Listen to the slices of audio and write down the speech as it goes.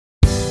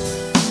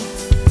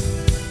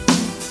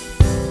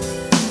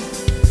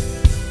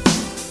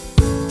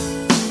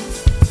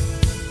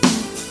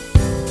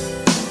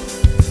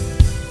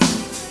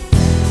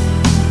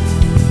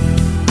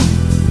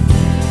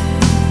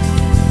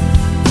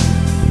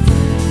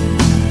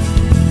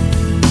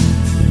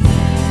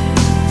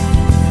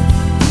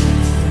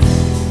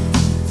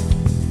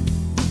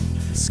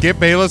Skip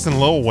Bayless and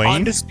Lil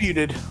Wayne?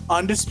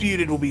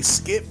 Undisputed will be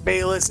Skip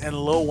Bayless and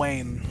Lil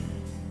Wayne.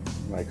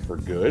 Like for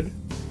good?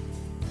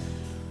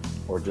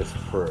 Or just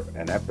for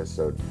an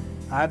episode?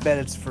 I bet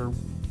it's for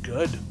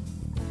good.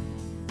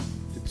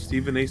 Did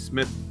Stephen A.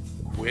 Smith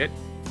quit?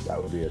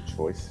 That would be a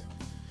choice.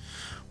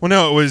 Well,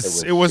 no, it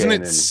wasn't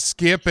Shannon it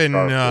Skip and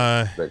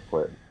that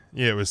quit.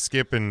 yeah, it was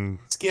Skip and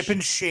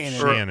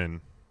Shannon.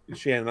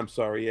 Shannon, I'm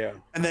sorry, yeah.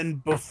 And then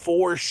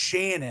before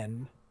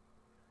Shannon,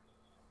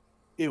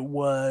 it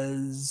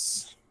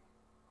was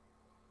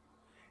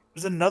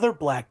another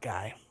black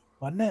guy,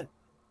 wasn't it?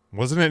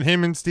 Wasn't it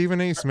him and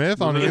Stephen A.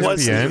 Smith on It ESPN?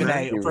 was Stephen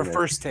A. for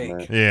First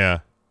Take.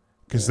 Yeah.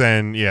 Because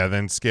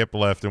then Skip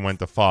left and went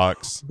to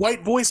Fox.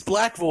 White voice,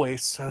 black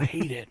voice. I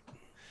hate it.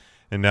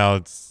 And now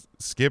it's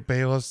Skip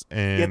Bayless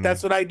and... Yet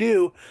that's what I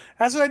do.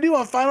 That's what I do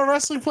on Final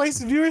Wrestling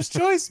Place of Viewer's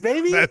Choice,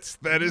 baby.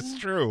 That is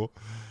true.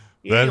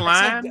 You ain't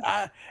lying.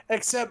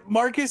 Except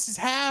Marcus is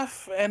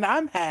half, and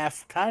I'm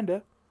half, kind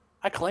of.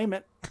 I claim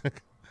it.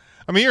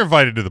 I mean, you're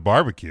invited to the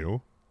barbecue.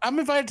 I'm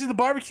invited to the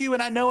barbecue,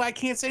 and I know I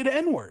can't say the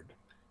N-word.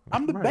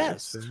 I'm the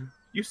best.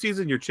 You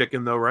season your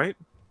chicken, though, right?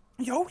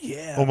 Oh,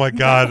 yeah. Oh, my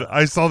God.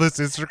 I saw this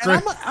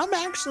Instagram.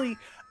 And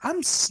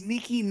I'm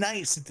sneaky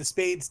nice at the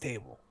spades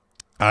table.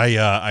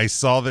 I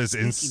saw this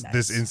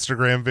this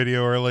Instagram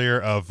video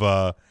earlier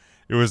of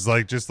it was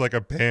like just like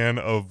a pan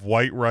of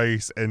white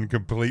rice and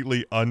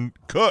completely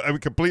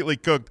completely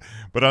cooked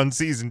but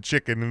unseasoned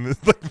chicken, and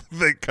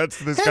they cuts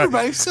to this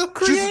Everybody's guy so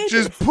creative.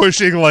 just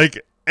pushing like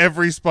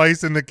every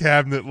spice in the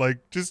cabinet, like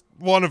just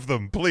one of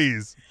them,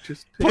 please,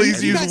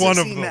 please use one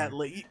of them.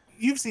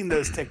 You've seen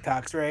those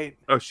TikToks, right?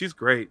 Oh, she's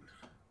great.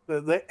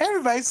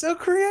 Everybody's so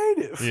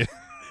creative. Yeah.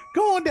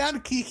 Go on down to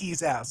Kiki's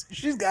house.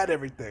 She's got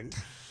everything.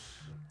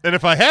 And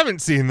if I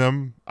haven't seen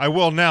them, I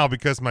will now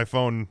because my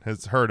phone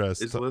has heard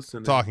us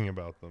talking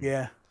about them.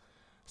 Yeah.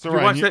 So did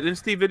you watch that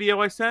Insta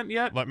video I sent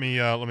yet? Let me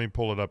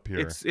pull it up here.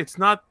 It's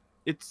a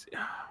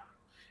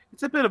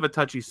bit of a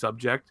touchy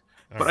subject,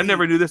 but I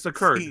never knew this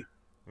occurred.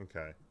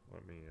 Okay.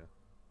 Let me.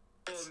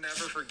 I'll never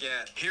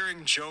forget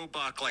hearing Joe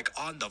Buck like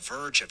on the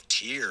verge of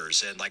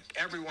tears and like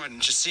everyone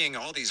just seeing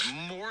all these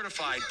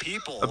mortified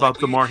people about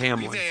like Damar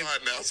Hamlin.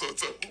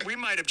 We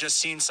might have just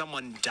seen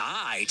someone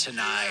die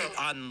tonight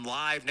on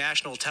live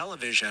national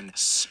television.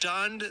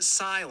 Stunned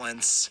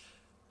silence.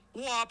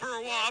 Whopper,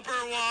 whopper,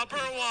 whopper,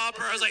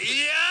 whopper. I was like,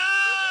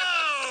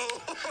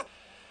 yo!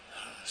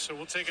 So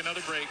we'll take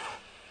another break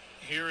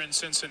here in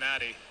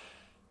Cincinnati.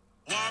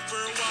 Whopper,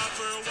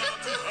 whopper,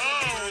 whopper.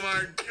 Oh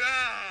my God.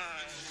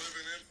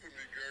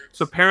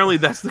 So apparently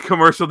that's the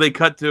commercial they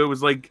cut to. It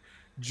was like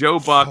Joe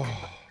Buck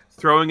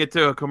throwing it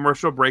to a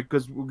commercial break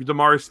because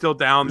Damar is still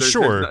down. It's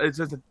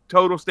just a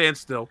total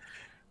standstill.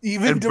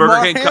 Even and Damar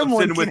Burger King comes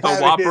Hamlin in with can the have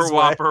it Whopper, his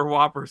Whopper, way.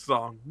 Whopper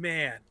song.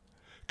 Man.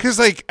 Because,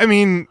 like, I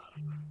mean,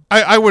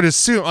 I would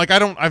assume, like,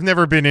 I've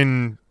never been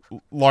in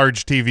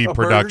large TV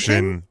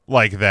production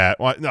like that.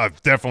 Well, no,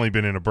 I've definitely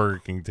been in a Burger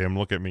King, Tim.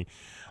 Look at me.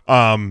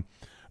 But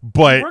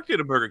you worked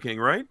at a Burger King,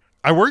 right?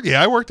 I worked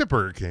at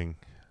Burger King.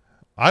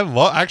 I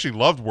actually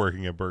loved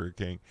working at Burger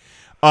King.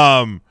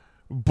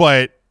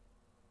 But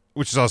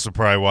which is also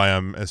probably why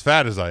I'm as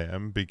fat as I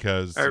am,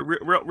 because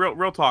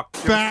real talk.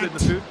 Did you ever spit in the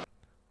food?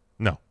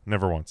 No,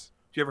 never once.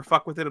 Did you ever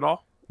fuck with it at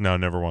all? No,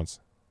 never once.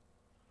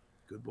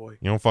 Good boy.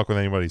 You don't fuck with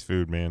anybody's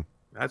food, man.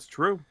 That's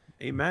true.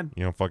 Amen.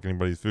 You don't fuck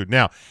anybody's food.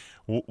 Now,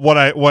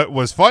 what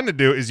was fun to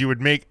do is you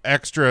would make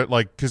extra,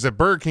 like, because at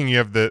Burger King you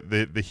have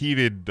the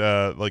heated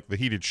like the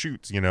heated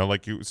shoots, you know,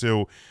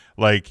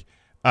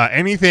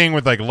 anything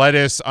with like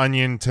lettuce,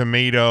 onion,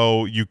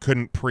 tomato, you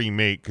couldn't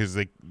pre-make because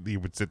you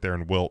would sit there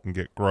and wilt and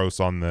get gross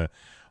on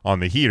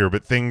the heater.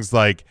 But things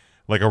like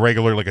a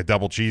regular, like a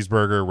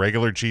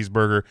regular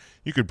cheeseburger,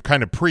 you could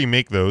kind of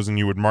pre-make those, and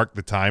you would mark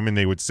the time, and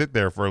they would sit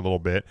there for a little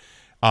bit.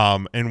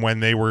 And when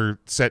they were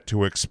set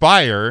to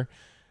expire,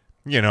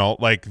 you know,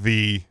 like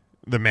the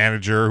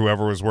manager,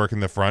 whoever was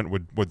working the front,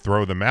 would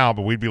throw them out,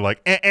 but we'd be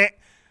like,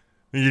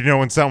 You know,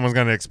 when something was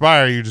going to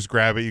expire, you just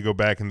grab it, you go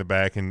back in the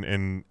back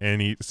and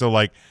eat. So,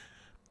 like,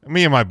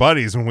 me and my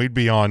buddies, when we'd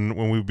be on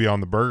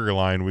the burger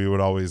line, we would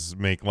always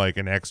make like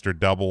an extra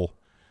double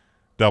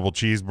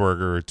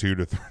cheeseburger or two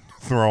to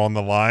throw on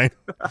the line,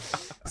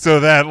 so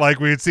that like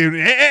we'd see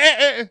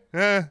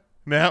nap,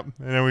 and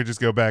then we just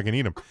go back and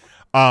eat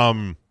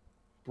them.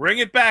 Bring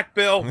it back,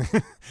 Bill.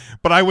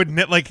 But I would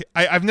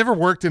I've never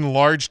worked in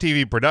large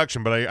TV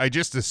production, but I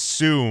just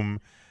assume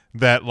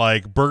that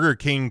like Burger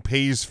King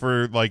pays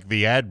for like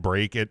the ad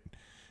break at,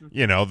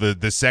 you know,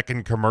 the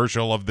second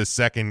commercial of the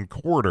second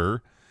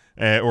quarter,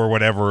 or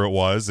whatever it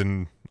was,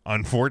 and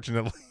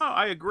unfortunately,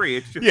 I agree.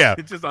 It's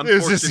just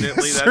unfortunately,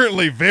 it's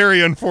certainly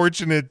very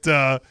unfortunate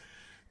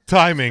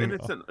timing. And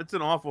it's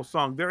an awful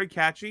song, very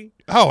catchy.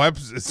 Oh,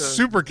 it's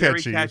super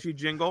catchy, very catchy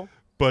jingle,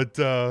 but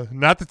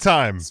not the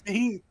time.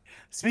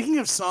 Speaking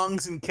of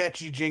songs and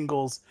catchy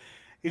jingles,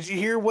 did you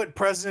hear what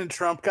President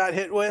Trump got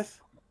hit with?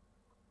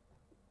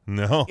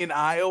 No. In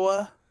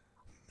Iowa.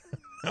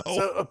 No.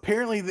 So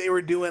apparently they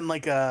were doing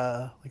like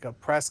a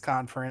press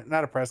conference,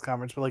 not a press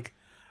conference, but like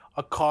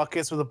a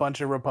caucus with a bunch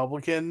of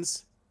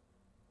Republicans.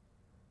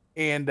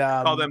 And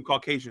Call them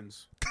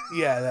Caucasians.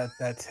 Yeah,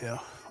 that too.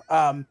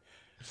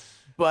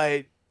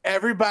 But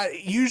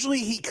everybody usually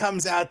he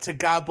comes out to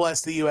 "God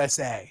Bless the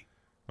USA"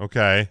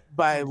 Okay.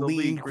 by The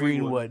Lee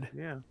Greenwood.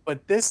 Yeah.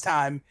 But this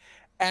time,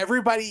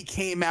 everybody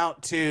came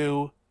out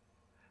to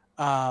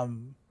a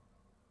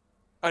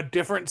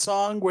different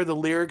song where the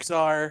lyrics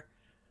are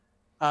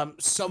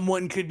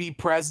someone could be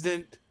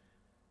president,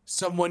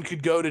 someone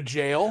could go to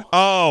jail.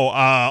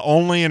 Oh,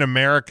 Only in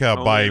America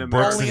by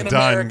Brooks Only and in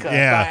Dunn. America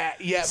Yeah.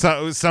 yeah.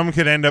 So some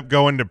could end up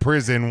going to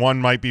prison. One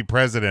might be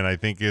president, I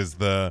think is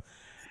the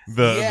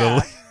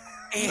Yeah.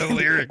 the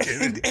lyric.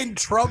 And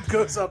Trump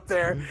goes up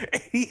there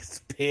and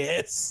he's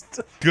pissed.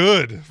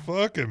 Good.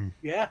 Fuck him.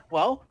 Yeah,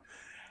 well,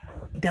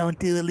 don't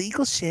do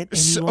illegal shit and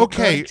you So, won't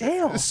okay. go to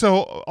jail.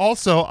 So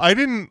also I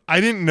didn't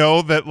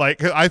know that,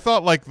 like, I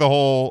thought like the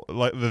whole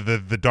like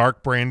the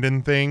Dark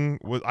Brandon thing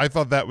was, I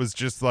thought that was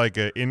just like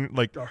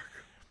like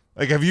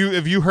have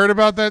you heard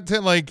about that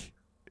like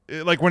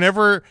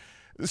whenever,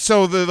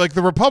 so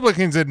the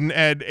Republicans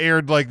had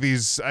aired like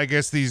these, I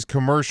guess, these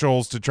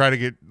commercials to try to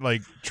get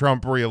like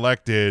Trump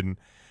reelected,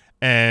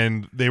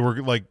 and they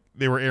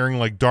were airing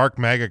like dark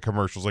MAGA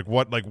commercials, like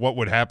what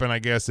would happen, I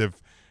guess,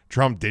 if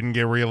Trump didn't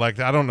get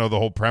reelected. I don't know the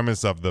whole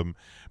premise of them,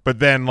 but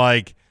then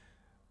like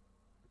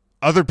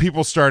other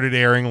people started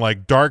airing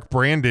like Dark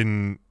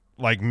Brandon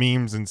like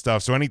memes and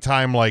stuff. So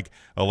anytime like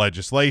a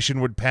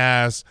legislation would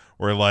pass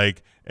or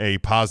like a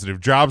positive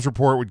jobs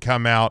report would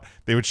come out,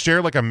 they would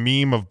share like a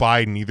meme of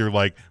Biden, either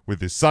like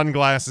with his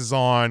sunglasses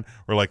on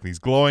or like these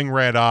glowing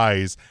red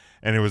eyes.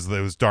 And it was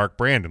Dark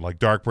Brandon. Like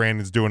Dark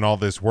Brandon's doing all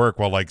this work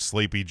while like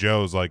Sleepy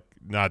Joe's like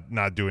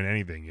not doing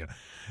anything yet.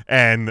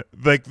 And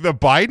like the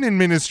Biden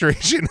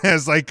administration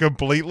has like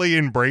completely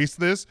embraced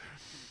this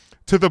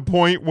to the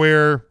point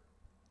where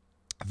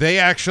they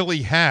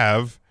actually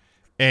have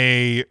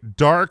a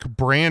Dark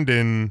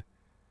Brandon,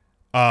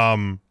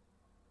 like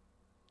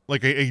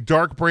a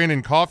Dark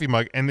Brandon coffee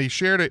mug, and they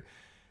shared it.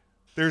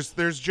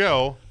 There's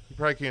Joe. You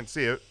probably can't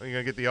see it. You're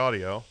gonna get the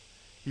audio.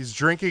 He's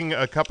drinking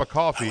a cup of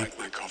coffee. I like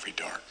my coffee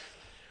dark.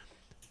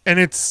 And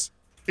it's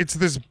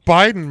this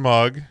Biden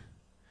mug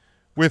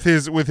with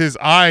his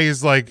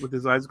eyes like With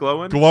his eyes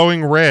glowing?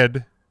 glowing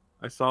red.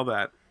 I saw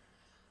that.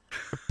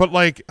 But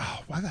like,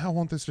 why the hell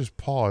won't this just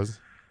pause?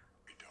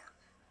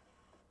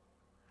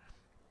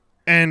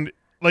 And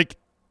like,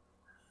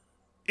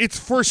 it's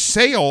for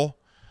sale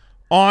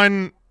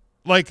on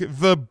like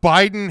the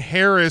Biden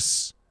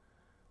Harris,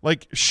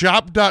 like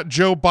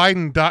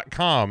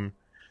shop.joebiden.com.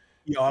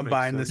 Yo, I'm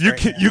buying this. You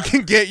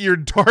can get your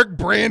Dark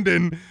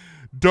Brandon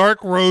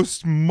dark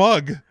roast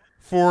mug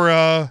for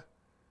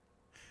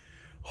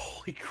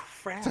Holy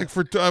crap! it's like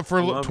for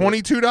love it.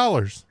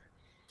 $22.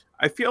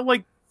 I feel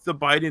like the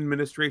Biden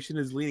administration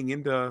is leaning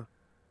into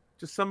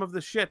just some of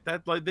the shit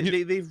that like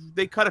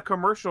they cut a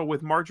commercial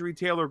with Marjorie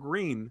Taylor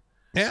Greene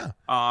Yeah.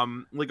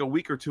 like a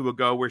week or two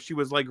ago where she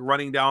was like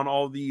running down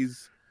all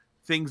these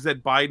things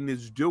that Biden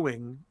is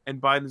doing,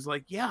 and Biden's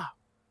like, yeah,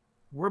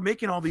 we're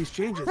making all these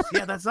changes.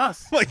 Yeah, that's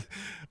us. Like,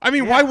 I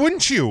mean, why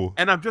wouldn't you?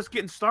 And I'm just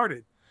getting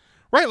started.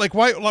 Right, like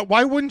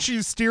why wouldn't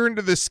you steer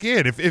into the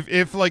skid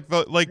if like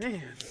the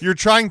Man. you're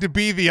trying to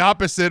be the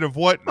opposite of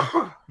what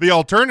the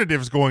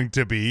alternative's going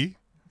to be?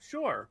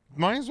 Sure.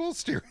 Might as well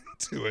steer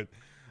into it.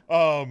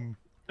 I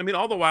mean,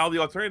 all the while, the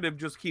alternative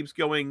just keeps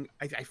going.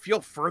 I feel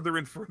further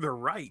and further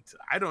right.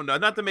 I don't know.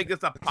 Not to make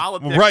this a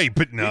politics. Right,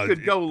 but no, we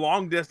could go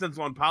long distance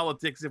on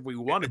politics if we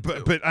wanted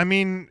to. But I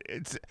mean,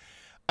 it's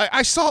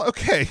I saw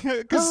because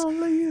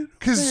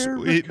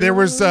there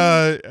was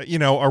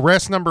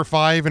arrest number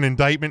 5 and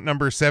indictment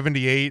number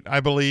 78, I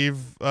believe.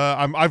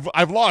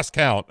 I've lost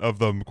count of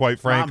them, quite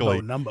frankly.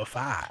 Mambo number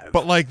 5.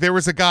 But like there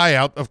was a guy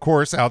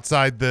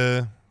outside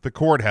the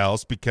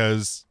courthouse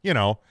because, you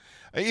know,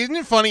 isn't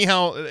it funny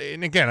how,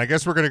 and again, I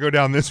guess we're going to go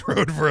down this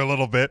road for a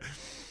little bit,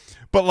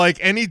 but like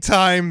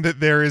anytime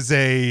that there is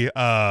a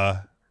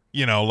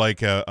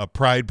like a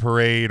pride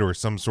parade or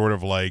some sort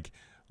of like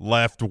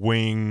left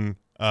wing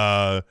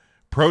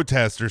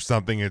protest or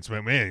something, it's,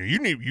 man,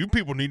 you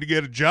people need to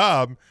get a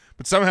job.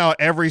 But somehow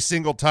every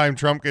single time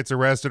Trump gets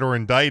arrested or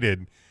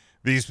indicted,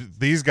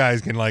 these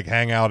guys can like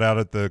hang out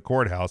at the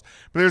courthouse.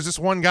 But there's this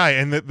one guy,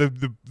 and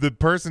the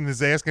person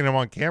is asking him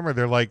on camera,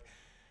 they're like,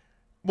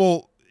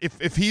 well,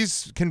 if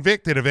he's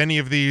convicted of any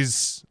of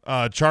these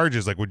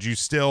charges, like, would you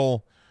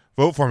still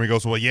vote for him? He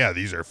goes, well, yeah,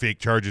 these are fake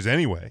charges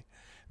anyway. And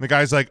the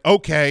guy's like,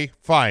 okay,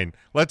 fine,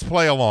 let's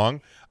play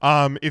along.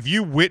 If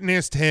you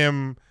witnessed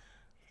him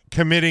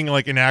committing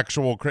like an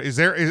actual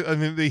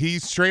he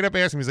straight up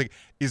asked him, he's like,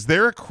 is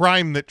there a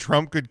crime that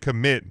Trump could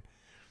commit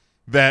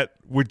that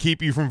would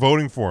keep you from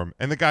voting for him?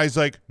 And the guy's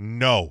like,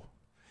 no,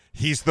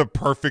 he's the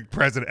perfect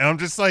president. And I'm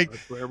just like,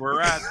 That's where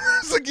we're at.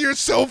 it's like, you're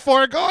so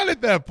far gone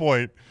at that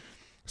point.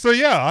 So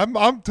yeah,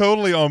 I'm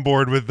totally on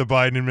board with the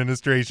Biden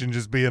administration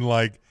just being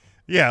like,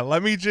 yeah,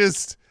 let me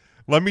just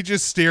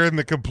steer in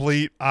the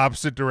complete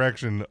opposite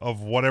direction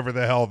of whatever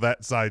the hell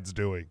that side's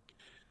doing.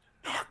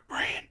 Dark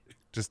Brand.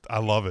 Just, I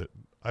love it.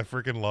 I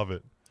freaking love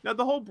it. Now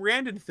the whole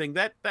Brandon thing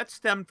that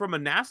stemmed from a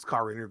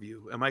NASCAR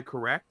interview. Am I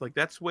correct? Like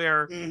that's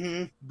where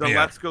the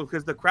Let's Go,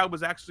 because the crowd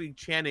was actually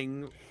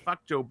chanting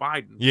 "fuck Joe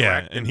Biden." Yeah,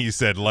 correct? and he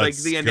said, "Let's."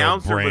 Like the go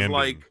announcer Brandon.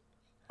 was like,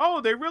 "Oh,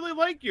 they really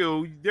like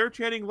you." They're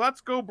chanting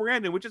 "Let's go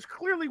Brandon," which is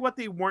clearly what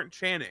they weren't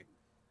chanting.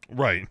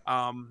 Right.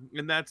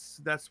 And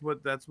that's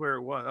where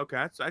it was. Okay,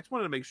 I just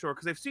wanted to make sure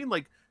because I've seen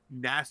like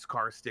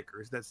NASCAR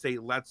stickers that say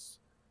 "Let's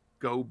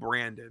go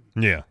Brandon."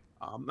 Yeah.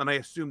 And I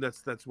assume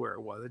that's where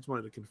it was. I just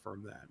wanted to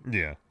confirm that.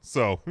 Yeah.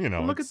 So,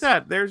 Well, look at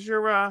that. There's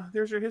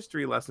your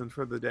history lesson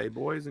for the day,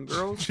 boys and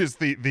girls. Just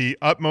the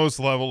utmost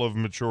level of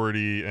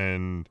maturity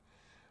and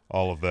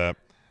all of that.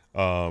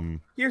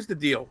 Here's the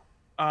deal.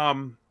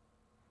 I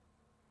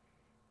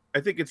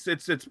think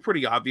it's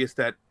pretty obvious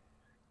that,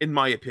 in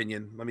my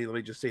opinion, let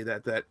me just say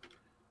that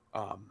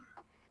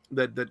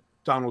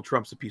Donald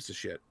Trump's a piece of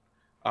shit.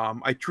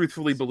 I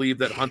truthfully believe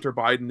that Hunter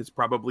Biden is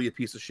probably a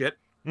piece of shit.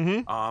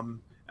 Mm-hmm.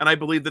 And I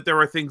believe that there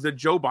are things that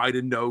Joe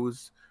Biden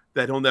knows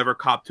that he'll never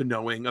cop to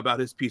knowing about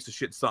his piece of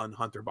shit son,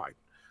 Hunter Biden.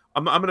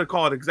 I'm going to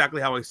call it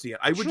exactly how I see it.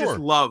 I would just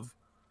love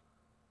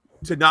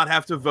to not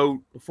have to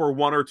vote for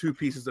one or two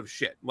pieces of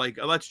shit. Like,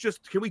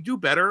 can we do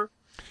better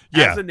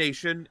as a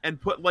nation and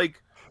put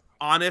like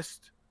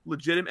honest,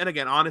 legitimate, and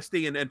again,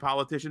 honesty and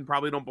politician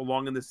probably don't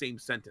belong in the same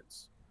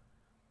sentence.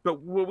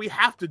 But we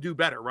have to do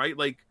better, right?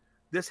 Like,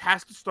 this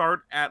has to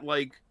start at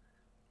like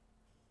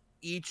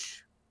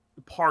each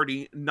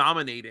party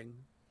nominating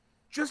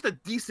just a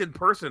decent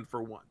person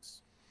for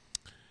once.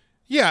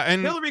 Yeah,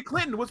 and Hillary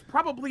Clinton was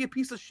probably a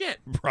piece of shit.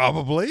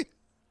 Probably.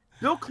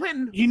 Bill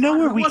Clinton, You know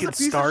where we was a could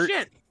piece start? of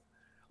shit.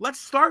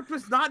 Let's start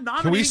with not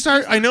nominating. Can we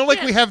start? pieces I know, of like,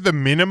 shit. we have the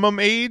minimum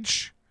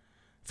age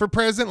for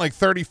president, like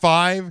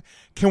 35.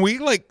 Can we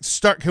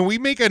start? Can we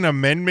make an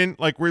amendment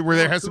like where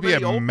there has to be Too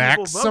many a old people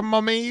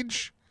maximum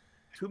age?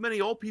 Too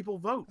many old people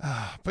vote.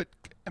 But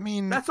I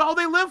mean, That's all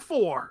they live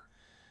for.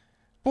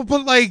 well,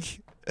 but like,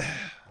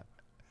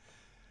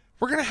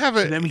 we're gonna have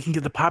And then we can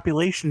get the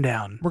population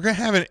down. We're gonna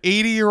have an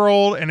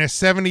 80-year-old and a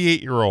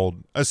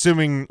 78-year-old,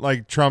 assuming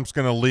like Trump's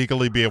gonna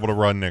legally be able to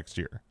run next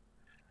year.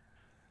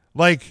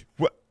 Like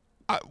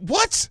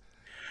what?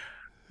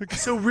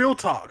 So real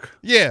talk.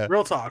 Yeah.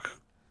 Real talk.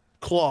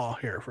 Claw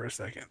here for a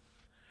second.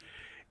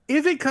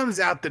 If it comes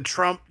out that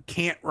Trump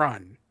can't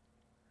run,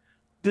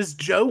 does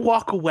Joe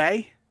walk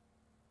away?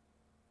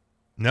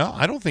 No,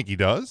 I don't think he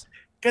does.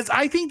 Because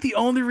I think the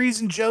only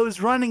reason Joe's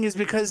running is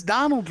because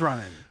Donald's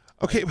running.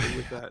 Okay,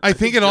 With that. I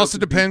think it Joe also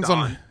could beat depends on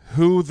Don.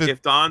 who the.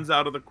 If Don's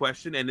out of the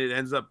question and it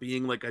ends up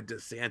being like a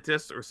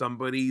DeSantis or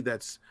somebody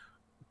that's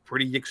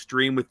pretty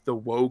extreme with the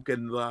woke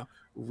and the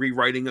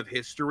rewriting of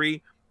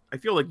history, I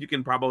feel like you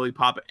can probably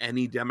pop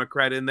any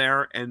Democrat in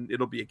there and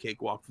it'll be a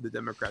cakewalk for the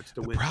Democrats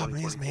to The win. problem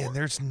is, 2024.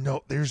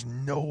 man, there's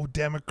no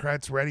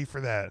Democrats ready for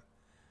that.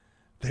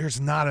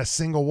 There's not a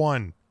single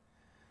one.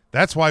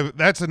 That's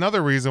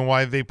another reason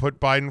why they put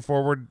Biden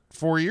forward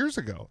 3 years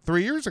ago.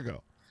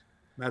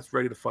 Matt's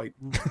ready to fight.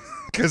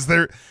 Because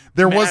there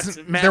Matt's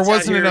wasn't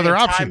out here in another a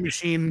time option.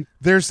 machine.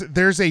 There's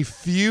a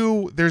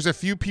few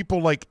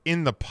people like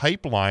in the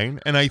pipeline,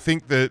 and I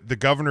think the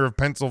governor of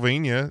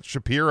Pennsylvania,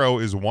 Shapiro,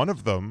 is one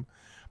of them.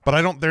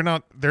 But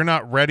they're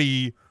not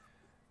ready.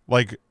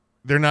 Like,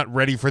 they're not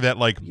ready for that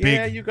Yeah,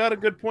 big. you got a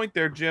good point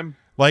there, Jim.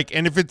 Like,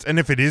 and if it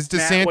is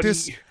Matt, what do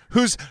DeSantis, you-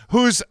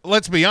 who's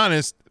let's be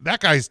honest,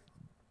 that guy's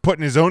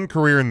putting his own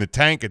career in the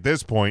tank at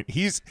this point.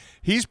 He's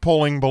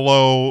polling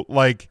below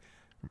like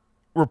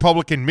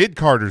Republican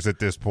mid-carders at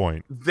this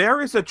point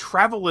There is a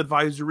travel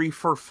advisory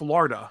for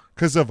Florida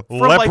because of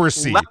for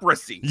leprosy.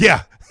 leprosy.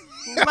 Yeah,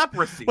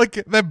 Leprosy. like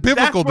that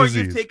biblical That's where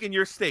disease. you've taken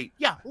your state.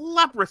 Yeah,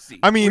 leprosy.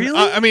 I mean,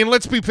 Really? I mean,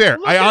 let's be fair.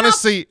 Look I it up.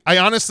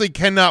 honestly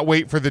cannot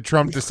wait for the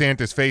Trump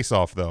DeSantis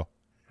face-off, though.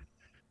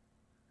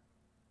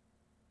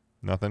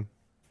 Nothing.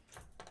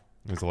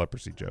 It was a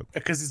leprosy joke.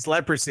 Because it's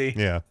leprosy.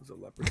 Yeah. It was a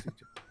leprosy.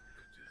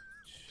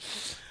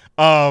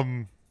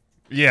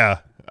 Yeah.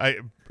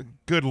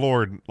 Good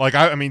Lord. Like,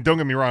 I mean, don't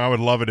get me wrong. I would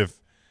love it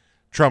if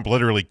Trump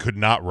literally could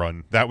not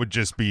run. That would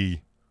just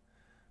be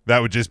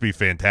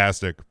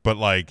fantastic. But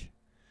like,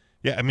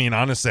 yeah, I mean,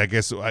 honestly, I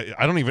guess I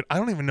don't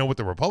even know what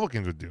the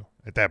Republicans would do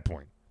at that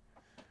point.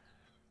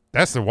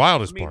 That's the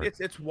wildest I mean, part.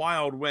 it's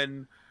wild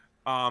when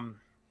a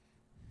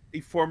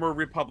former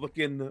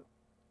Republican,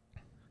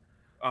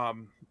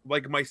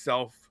 like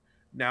myself,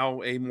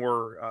 now a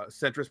more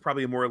centrist,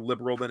 probably a more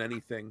liberal than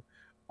anything,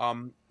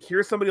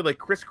 here's somebody like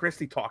Chris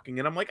Christie talking,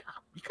 and I'm like,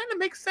 it kind of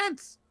makes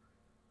sense.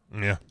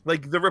 Yeah.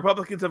 Like, the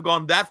Republicans have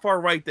gone that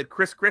far right that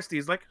Chris Christie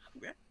is like,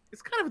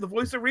 it's kind of the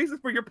voice of reason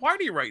for your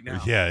party right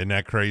now. Yeah, isn't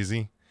that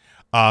crazy?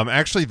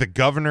 Actually, the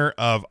governor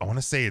of, I want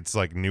to say it's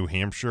like New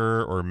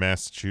Hampshire or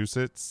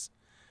Massachusetts.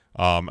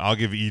 I'll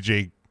give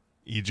EJ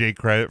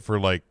credit for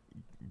like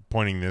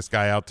pointing this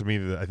guy out to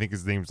me. I think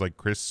his name's like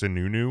Chris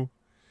Sununu.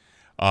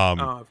 I've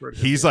heard of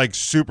him, He's yeah. like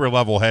super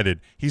level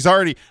headed. He's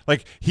already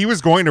like, he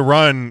was going to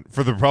run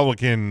for the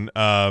Republican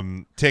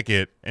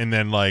ticket, and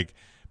then like,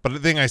 but the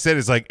thing I said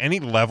is like, any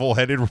level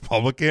headed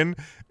Republican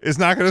is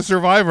not going to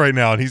survive right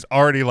now, and he's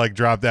already like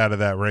dropped out of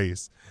that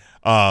race.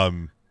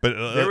 But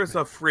There was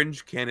a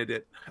fringe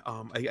candidate.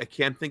 I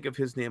can't think of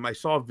his name. I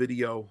saw a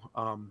video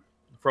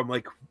from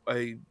like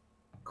a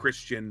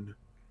Christian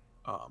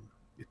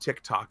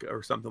TikTok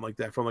or something like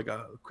that, from like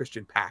a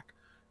Christian pack,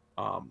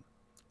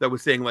 that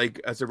was saying,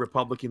 like, as a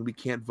Republican, we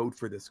can't vote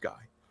for this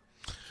guy.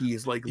 He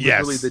is like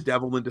literally Yes. the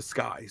devil in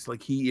disguise.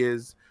 Like, he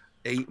is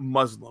a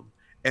Muslim,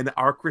 and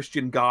our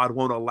Christian God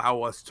won't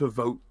allow us to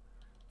vote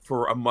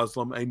for a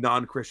Muslim, a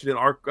non-Christian,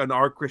 and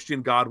our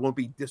Christian God won't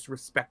be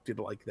disrespected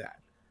like that.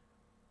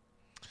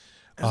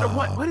 And so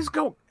what is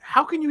going?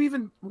 How can you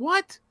even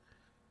what?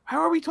 How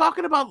are we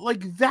talking about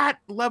like that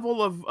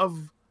level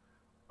of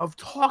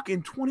talk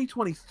in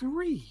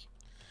 2023?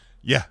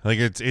 Yeah, like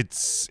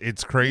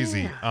it's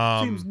crazy.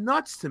 Yeah, seems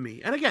nuts to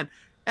me. And again,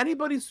 I'm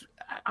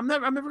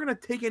never going to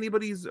take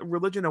anybody's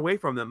religion away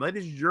from them. That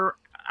is your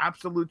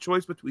absolute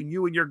choice between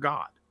you and your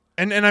God.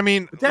 And I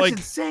mean, But that's like,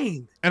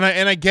 insane. and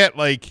I get,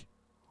 like,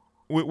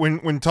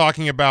 when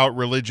talking about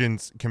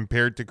religions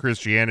compared to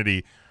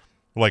Christianity,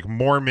 like,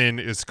 Mormon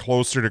is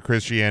closer to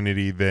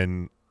Christianity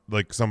than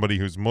like somebody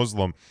who's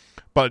Muslim.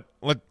 But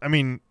I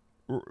mean,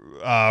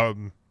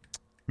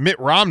 Mitt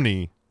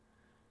Romney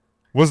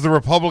was the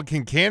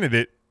Republican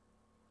candidate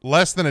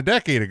less than a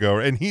decade ago,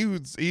 and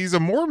he's a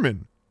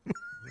Mormon.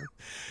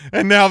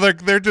 And now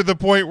they're to the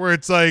point where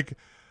it's like,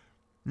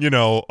 you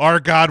know, our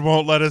God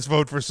won't let us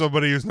vote for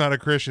somebody who's not a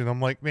Christian.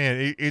 I'm like,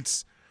 man,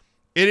 it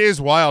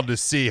is wild to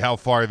see how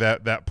far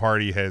that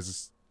party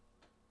has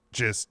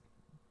just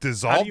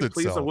dissolved How do you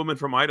itself. please a woman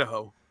from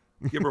Idaho?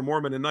 Give her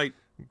Mormon at night.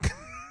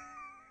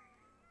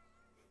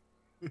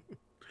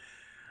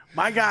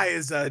 My guy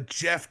is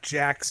Jeff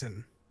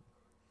Jackson.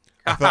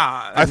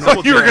 I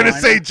thought you were going to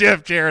say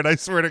Jeff Jarrett. I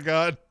swear to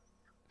God.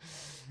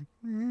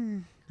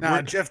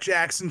 No, Jeff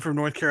Jackson from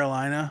North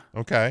Carolina.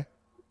 Okay.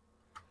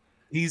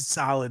 He's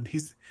solid.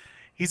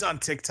 He's on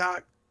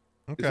TikTok.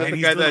 Is Okay. that And the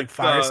he's guy doing, that like,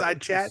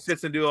 fireside chats?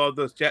 sits and do all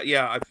those chat?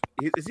 Yeah.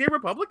 Is he a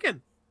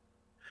Republican?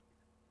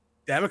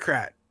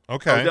 Democrat.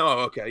 Okay. Oh, no,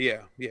 okay.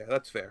 Yeah,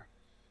 that's fair.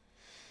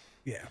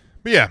 Yeah.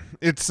 But yeah,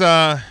 it's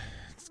The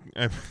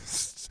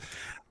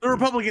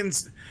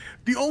Republicans,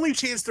 the only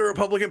chance the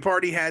Republican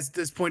Party has at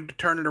this point to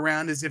turn it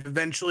around is if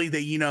eventually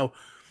they,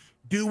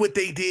 do what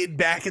they did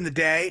back in the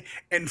day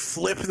and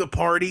flip the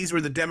parties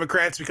where the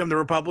Democrats become the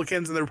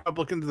Republicans and the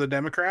Republicans are the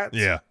Democrats.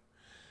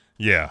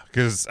 yeah,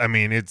 because I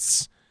mean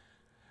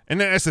and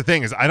that's the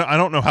thing is I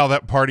don't know how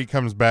that party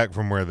comes back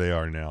from where they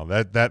are now.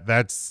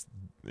 That's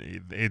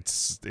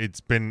it's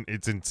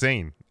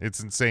insane. It's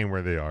insane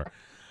where they are.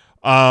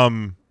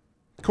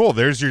 Cool.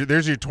 There's your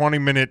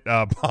 20-minute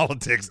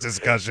politics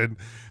discussion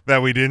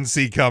that we didn't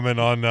see coming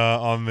on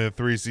the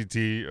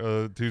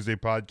 3CT Tuesday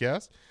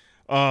podcast.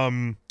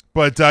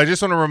 But I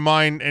just want to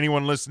remind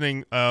anyone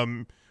listening,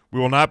 we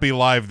will not be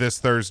live this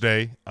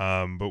Thursday,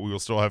 but we will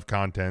still have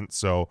content.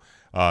 So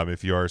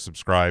if you are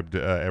subscribed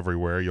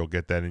everywhere, you'll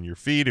get that in your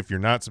feed. If you're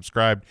not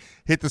subscribed,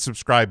 hit the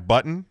subscribe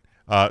button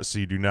so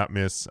you do not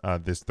miss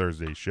this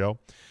Thursday's show.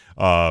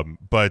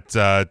 But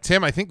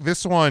Tim, I think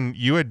this one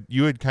you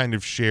had kind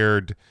of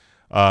shared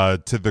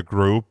to the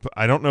group.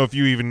 I don't know if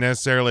you even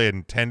necessarily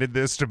intended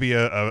this to be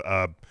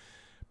a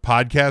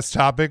podcast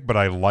topic, but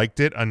I liked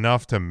it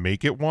enough to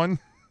make it one.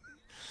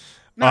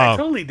 No, I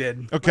totally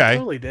did. Okay. I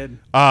totally did.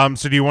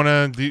 So do you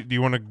want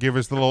to give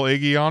us the little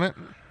Iggy on it?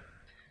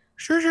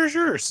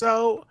 Sure.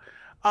 So,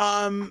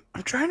 I'm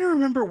trying to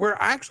remember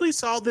where I actually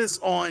saw this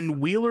on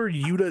Wheeler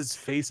Yuta's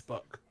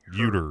Facebook.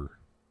 Uter.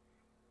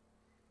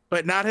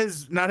 But not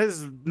his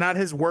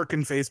work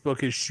in Facebook,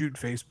 his shoot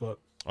Facebook.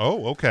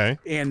 Oh, okay.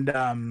 And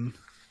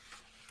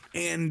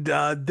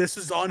this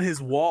is on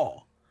his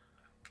wall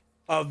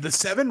of the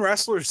 7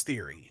 wrestlers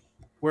theory,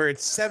 where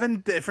it's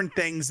 7 different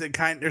things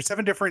there's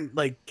 7 different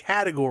like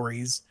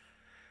categories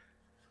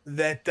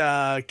that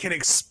can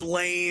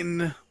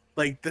explain,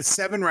 like, the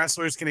 7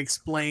 wrestlers can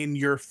explain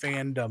your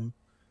fandom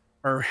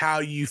or how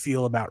you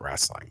feel about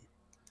wrestling.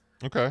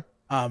 Okay.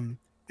 And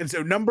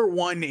so number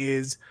 1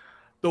 is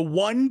the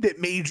one that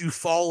made you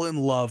fall in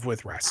love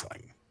with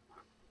wrestling.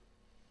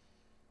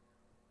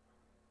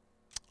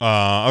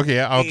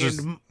 Okay. I'll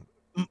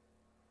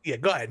Yeah,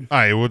 go ahead. All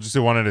right. We'll just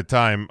do one at a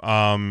time.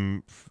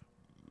 I'll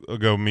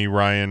go me,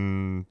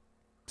 Ryan,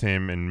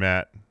 Tim, and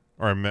Matt,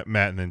 or Matt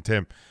and then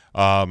Tim.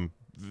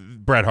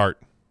 Bret Hart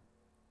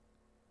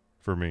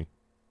for me.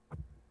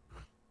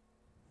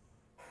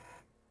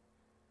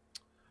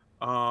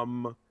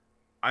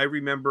 I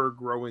remember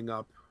growing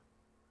up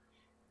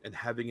and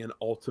having an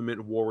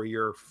Ultimate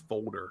Warrior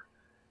folder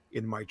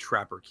in my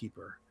Trapper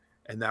Keeper,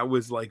 and that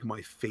was like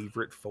my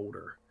favorite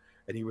folder,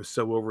 and he was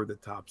so over the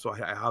top, so I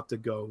have to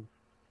go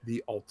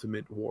the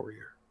Ultimate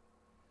Warrior.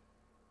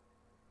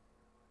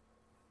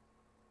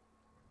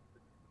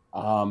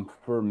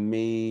 For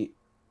me,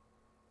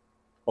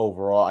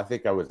 overall, I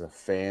think I was a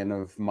fan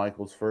of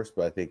Michaels first,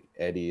 but I think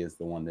Eddie is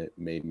the one that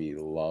made me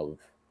love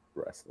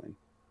wrestling.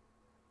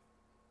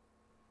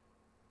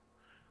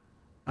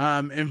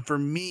 And for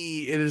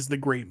me, it is the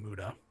Great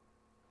Muta.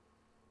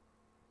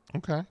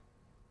 Okay. As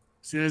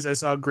soon as I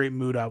saw Great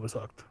Muta, I was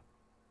hooked.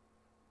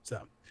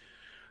 So,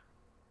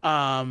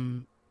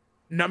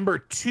 Number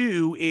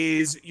 2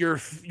 is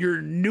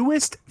your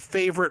newest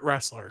favorite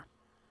wrestler.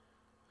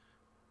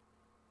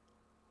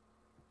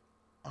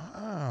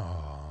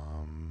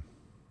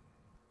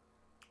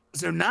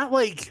 So not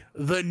like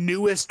the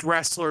newest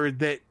wrestler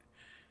that,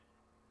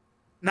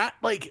 not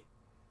like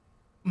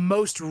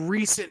most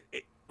recent.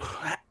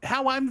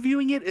 How I'm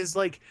viewing it is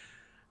like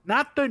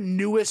not the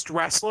newest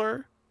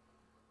wrestler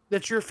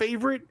that's your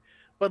favorite,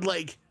 but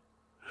like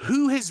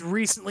who has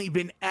recently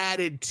been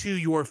added to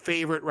your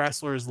favorite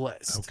wrestlers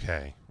list.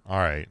 Okay. All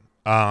right.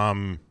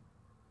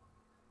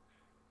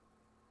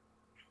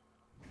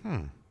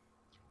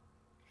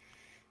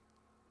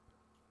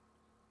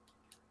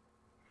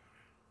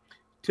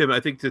 Tim,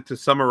 I think to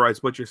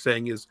summarize what you're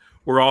saying is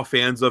we're all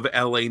fans of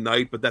LA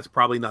Knight, but that's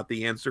probably not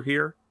the answer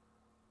here.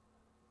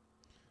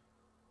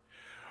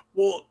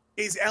 Well,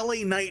 is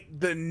LA Knight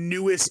the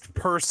newest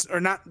person, or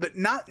not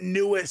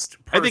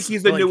newest person? I think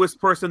he's the newest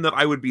person that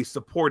I would be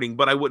supporting,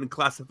 but I wouldn't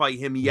classify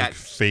him yet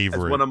as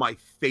one of my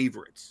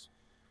favorites.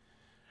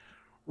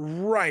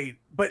 Right.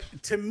 But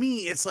to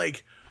me, it's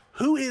like,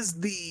 who is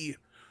the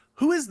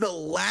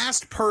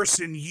last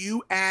person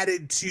you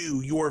added to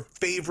your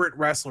favorite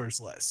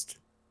wrestlers list?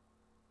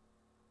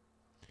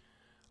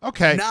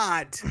 Okay.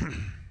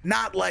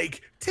 Not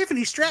like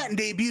Tiffany Stratton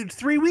debuted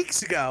 3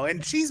 weeks ago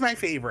and she's my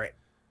favorite.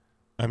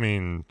 I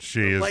mean,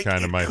 she is Like, kind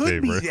of it my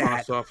could be favorite.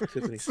 that. Cross off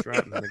Tiffany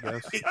Stratton, I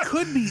guess. It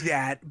could be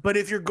that, but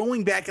if you're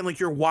going back and like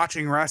you're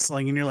watching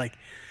wrestling and you're like,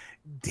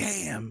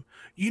 damn,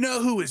 you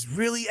know who is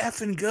really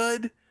effing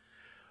good?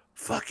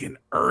 Fucking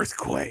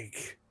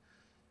Earthquake.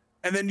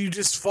 And then you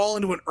just fall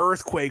into an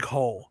Earthquake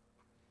hole.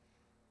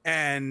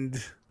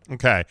 And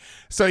Okay.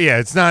 So yeah,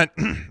 it's not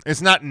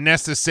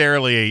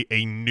necessarily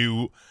a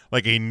new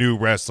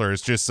wrestler.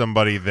 It's just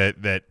somebody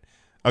that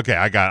okay,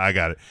 I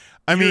got it.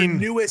 I mean,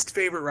 newest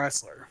favorite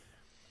wrestler.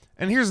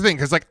 And here's the thing,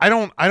 because like I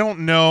don't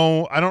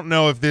know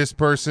if this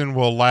person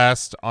will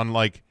last on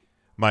like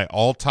my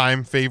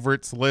all-time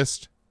favorites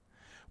list,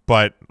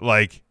 but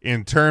like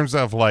in terms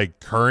of like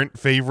current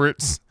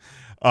favorites,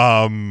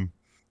 Dominic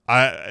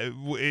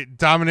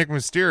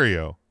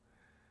Mysterio,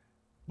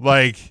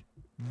 like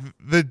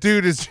the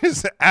dude is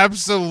just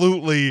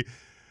absolutely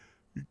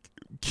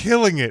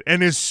killing it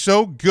and is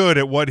so good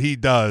at what he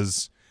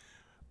does.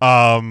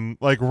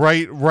 Like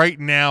right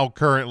now,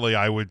 currently,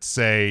 I would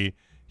say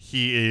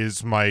he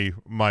is my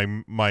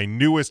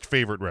newest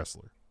favorite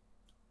wrestler.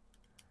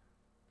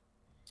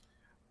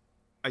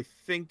 I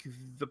think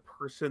the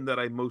person that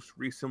I most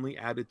recently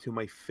added to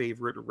my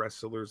favorite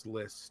wrestlers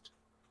list,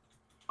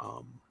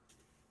 and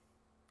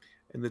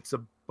it's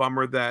a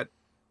bummer that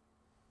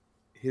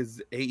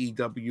his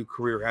AEW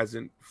career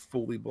hasn't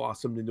fully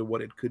blossomed into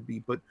what it could be,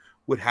 but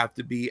would have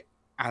to be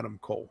Adam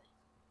Cole.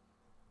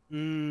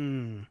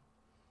 Baby.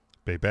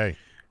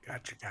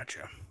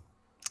 Gotcha.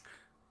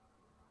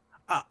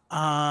 Go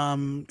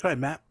ahead,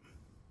 Matt.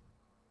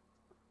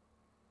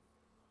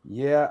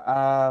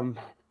 Yeah,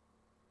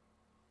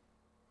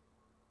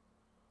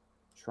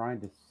 trying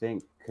to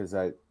think, because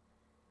it's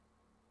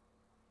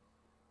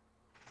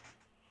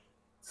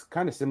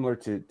kind of similar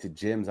to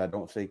Jim's. I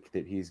don't think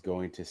that he's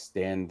going to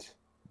stand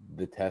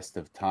the test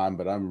of time,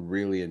 but I'm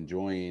really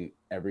enjoying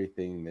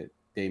everything that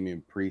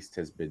Damian Priest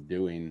has been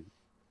doing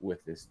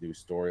with this new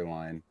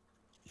storyline.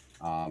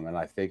 And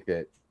I think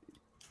that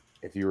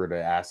if you were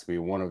to ask me,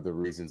 one of the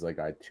reasons like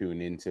I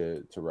tune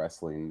into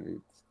wrestling,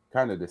 it's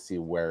kind of to see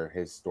where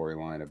his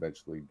storyline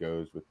eventually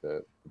goes with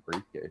the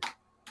briefcase.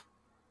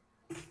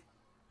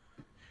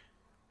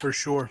 For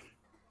sure.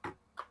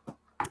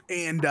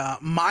 And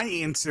my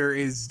answer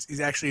is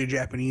actually a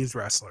Japanese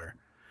wrestler.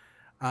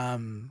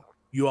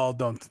 You all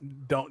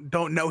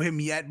don't know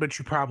him yet, but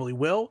you probably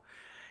will.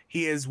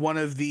 He is one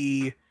of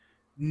the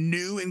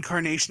new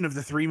incarnation of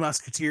the Three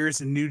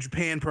Musketeers in New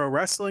Japan Pro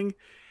Wrestling.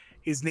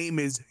 His name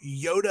is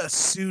Yota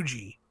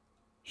Tsuji.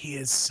 He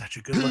is such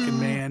a good-looking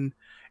man,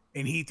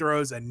 and he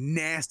throws a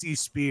nasty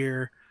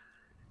spear.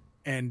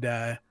 And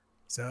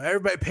so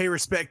everybody pay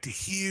respect to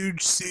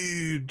Huge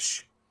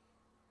Suge.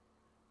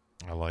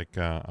 I like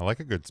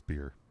a good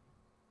spear.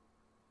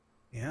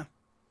 Yeah.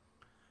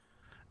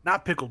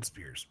 Not pickled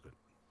spears,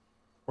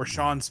 or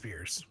Sean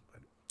Spears.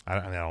 But. I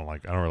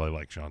don't really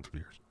like Sean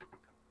Spears.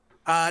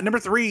 Number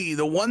 3,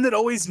 the one that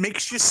always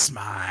makes you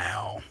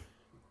smile.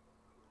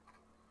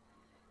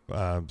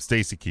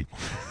 Stacy Keibler.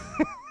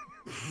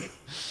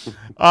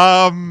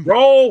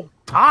 Roll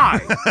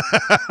Tide.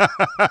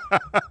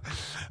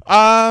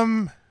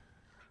 I'll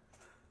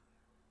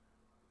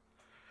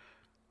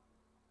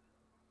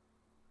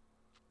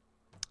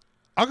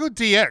go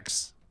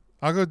DX.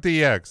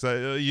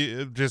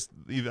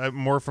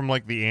 More from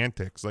like the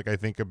antics. Like I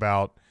think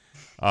about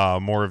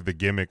more of the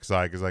gimmick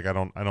side, because like I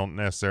don't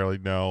necessarily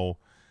know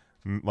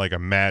like a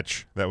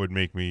match that would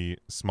make me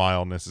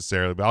smile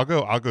necessarily. But I'll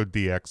go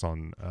DX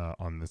on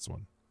this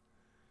one.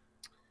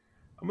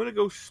 I'm gonna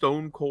go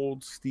Stone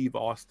Cold Steve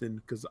Austin,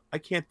 because I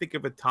can't think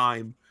of a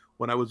time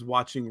when I was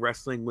watching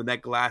wrestling when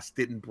that glass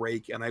didn't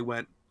break and I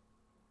went,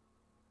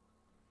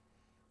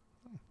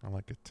 I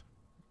like it.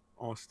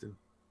 Austin.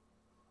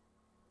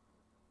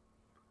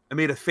 I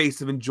made a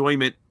face of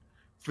enjoyment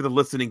for the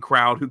listening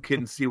crowd who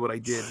couldn't see what I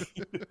did.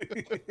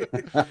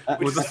 It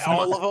was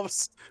all of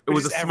us. It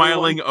was a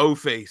smiling O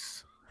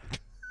face.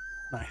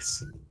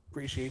 Nice.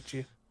 Appreciate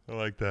you. I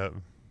like that.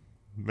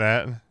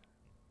 Matt?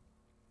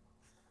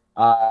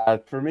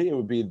 For me, it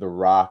would be The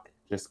Rock,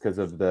 just because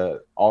of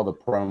all the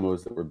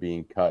promos that were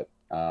being cut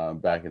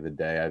back in the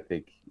day. I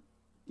think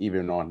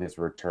even on his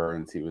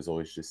returns, he was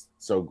always just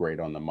so great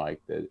on the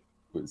mic that it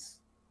was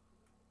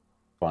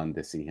fun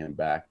to see him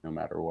back no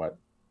matter what.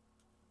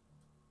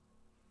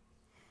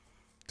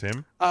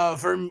 Tim?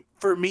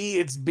 For me,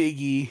 it's Big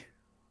E.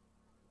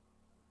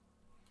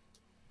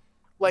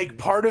 Like,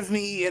 part of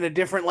me in a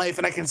different life,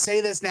 and I can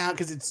say this now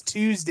because it's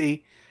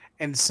Tuesday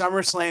and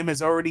SummerSlam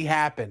has already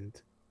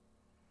happened.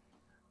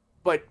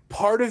 But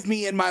part of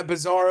me in my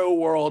bizarro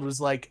world was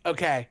like,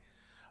 okay,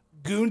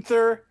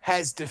 Gunther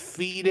has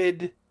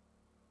defeated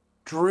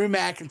Drew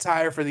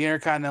McIntyre for the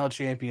Intercontinental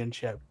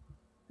Championship.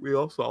 We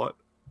all saw it.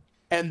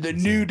 And the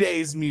New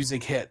Day's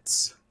music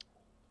hits.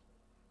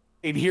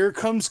 And here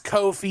comes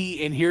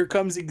Kofi, and here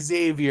comes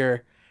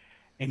Xavier,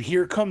 and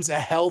here comes a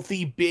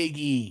healthy Big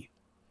E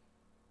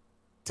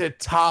to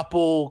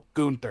topple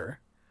Gunther.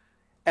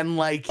 And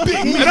like, I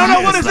don't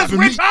know what is this.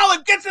 Rich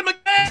Holland gets him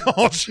again.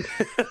 Oh, shit.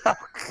 Oh,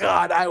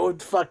 God, I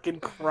would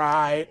fucking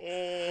cry.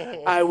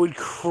 I would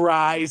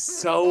cry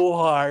so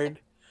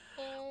hard.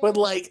 But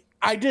like,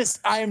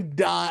 I'm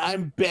done.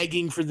 I'm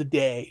begging for the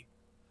day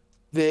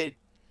that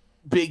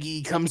Big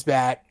E comes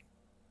back.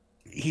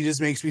 He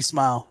just makes me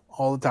smile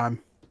all the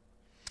time.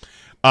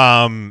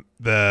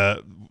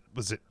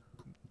 Was it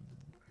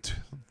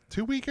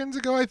 2 weekends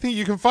ago? I think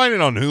you can find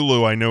it on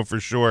Hulu. I know for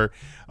sure.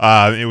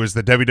 It was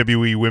the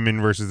WWE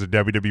women versus the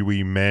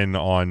WWE men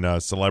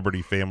on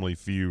Celebrity Family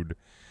Feud.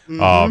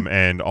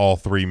 And all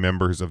three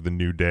members of the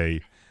New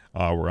Day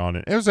were on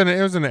it. It was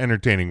an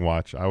entertaining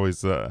watch. I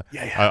always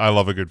I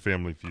love a good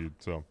Family Feud.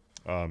 So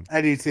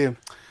I do too.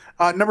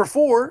 Number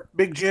 4,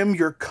 Big Jim,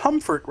 your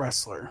comfort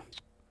wrestler.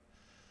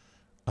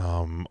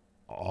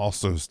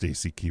 Also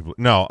Stacy Keibler.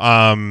 No.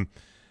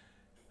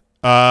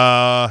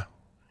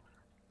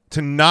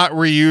 To not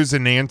reuse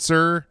an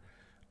answer,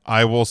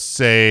 I will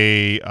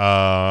say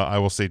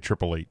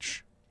Triple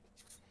H.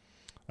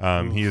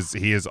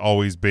 He has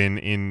always been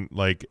in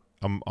like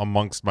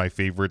amongst my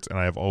favorites, and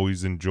I have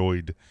always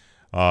enjoyed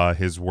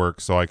his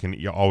work. So I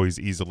can always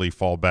easily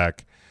fall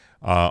back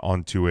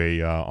onto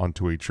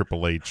a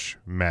Triple H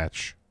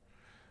match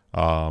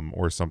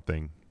or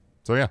something.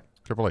 So yeah,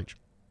 Triple H.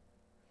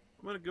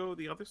 I'm gonna go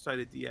the other side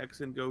of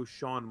DX and go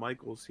Shawn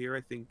Michaels here.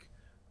 I think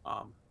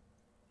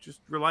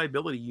just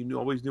reliability. You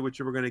always knew what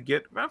you were going to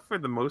get for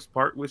the most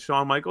part with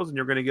Shawn Michaels, and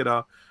you're going to get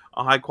a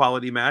high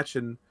quality match.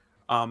 And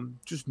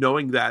just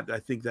knowing that, I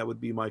think that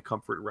would be my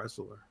comfort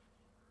wrestler.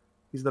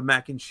 He's the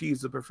mac and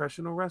cheese of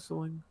professional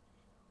wrestling.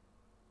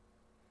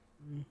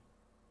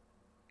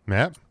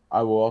 Matt?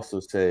 I will also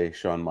say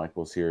Shawn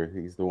Michaels here.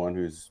 He's the one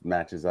whose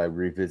matches I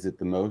revisit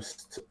the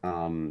most. The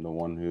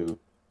one who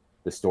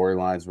the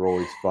storylines were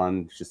always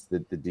fun. Just the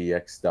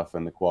DX stuff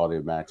and the quality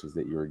of matches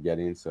that you were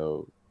getting.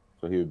 So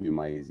he would be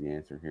my easy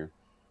answer here.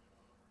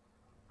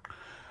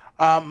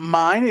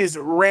 Mine is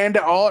Randy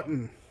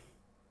Orton.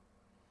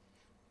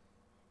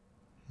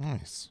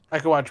 Nice. I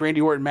could watch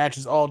Randy Orton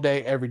matches all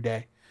day, every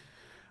day.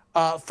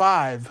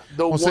 5,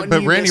 but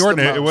Randy Orton,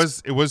 it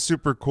was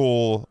super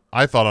cool.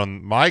 I thought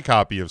on my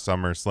copy of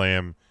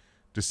SummerSlam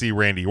to see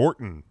Randy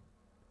Orton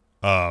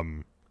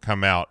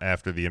come out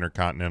after the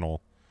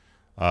Intercontinental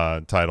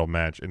title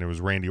match, and it was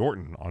Randy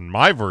Orton on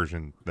my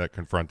version that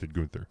confronted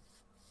Gunther.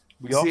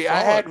 I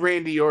had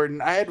Randy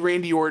Orton. I had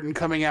Randy Orton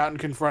coming out and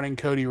confronting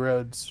Cody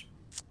Rhodes.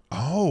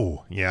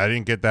 Oh, yeah, I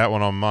didn't get that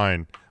one on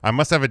mine. I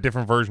must have a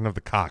different version of the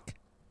cock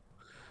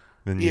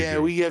than you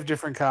do. We have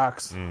different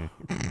cocks.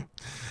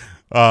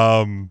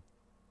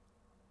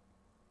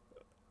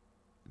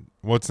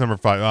 What's number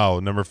 5?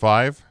 Oh, number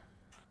 5?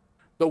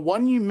 The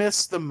one you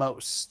miss the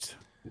most.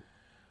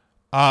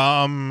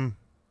 I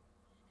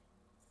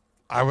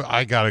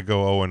gotta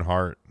go Owen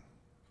Hart,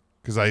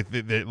 because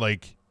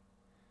like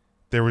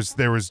there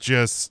was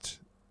just,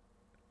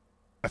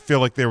 I feel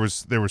like there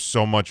was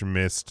so much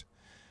missed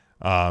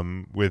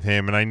with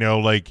him, and I know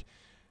like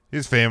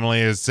his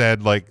family has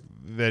said like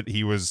that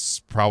he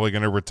was probably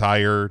going to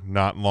retire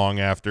not long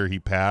after he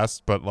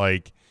passed, but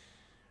like,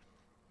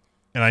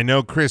 and I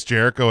know Chris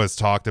Jericho has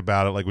talked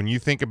about it, like when you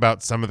think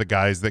about some of the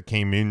guys that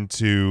came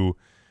into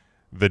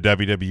the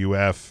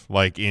WWF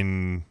like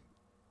in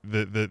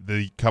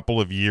the couple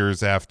of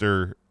years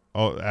after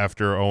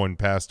Owen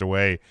passed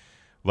away,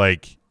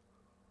 like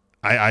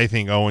I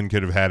think Owen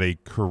could have had a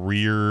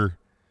career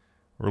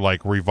or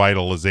like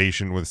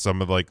revitalization with some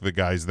of like the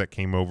guys that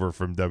came over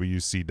from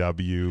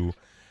WCW.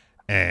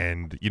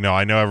 And, you know,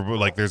 I know everybody,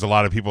 like there's a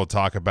lot of people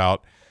talk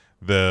about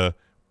the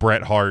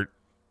Bret Hart,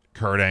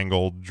 Kurt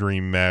Angle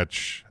dream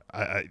match.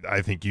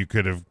 I think you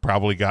could have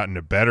probably gotten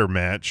a better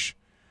match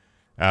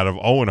out of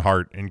Owen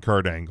Hart and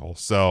Kurt Angle.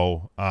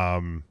 So,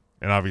 and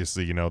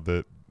obviously, you know,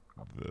 the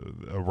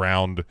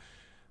around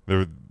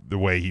the the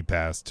way he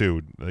passed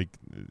too, like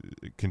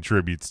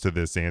contributes to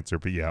this answer.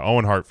 But yeah,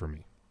 Owen Hart for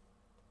me.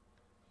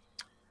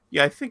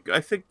 Yeah, I think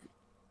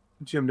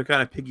Jim, to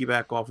kind of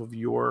piggyback off of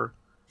your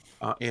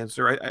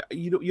answer,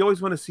 you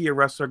always want to see a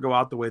wrestler go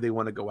out the way they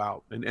want to go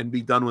out and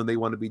be done when they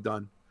want to be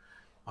done.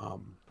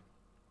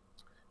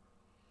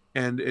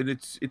 And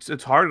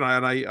it's hard, and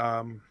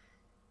I'm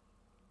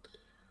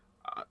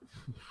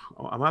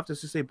gonna have to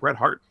just say Bret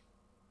Hart.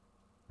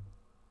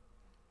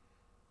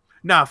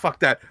 Nah, fuck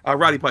that.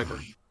 Roddy Piper.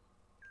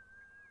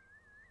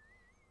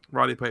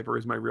 Roddy Piper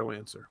is my real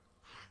answer.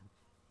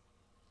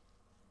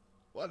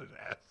 What an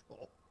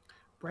asshole.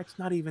 Bret's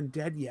not even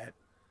dead yet.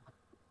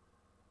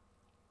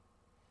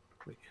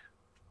 Wait.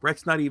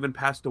 Bret's not even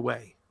passed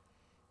away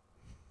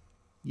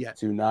yet.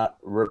 To not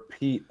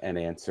repeat an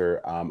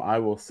answer, I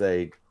will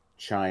say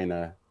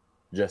China,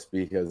 just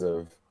because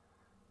of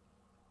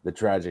the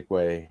tragic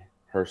way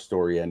her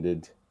story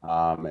ended,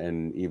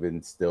 and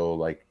even still,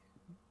 like,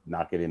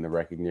 not getting the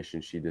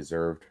recognition she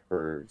deserved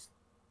for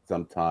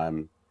some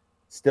time,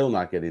 still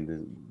not getting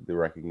the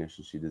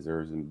recognition she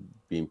deserves and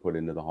being put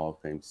into the Hall of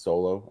Fame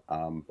solo.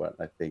 But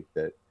I think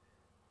that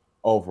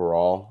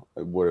overall,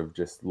 I would have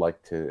just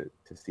liked to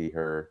see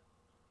her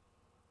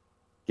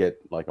get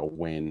like a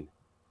win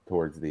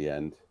towards the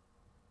end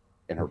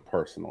in her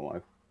personal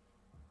life.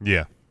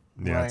 Yeah.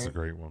 Yeah, Right. that's a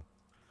great one.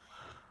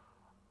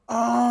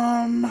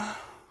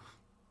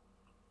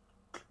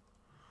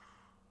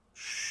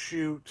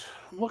 Shoot.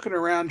 I'm looking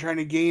around trying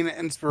to gain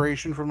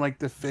inspiration from like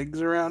the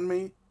figs around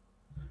me.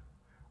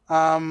 So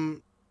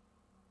I'm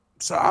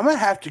gonna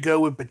have to go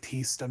with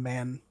Batista,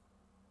 man.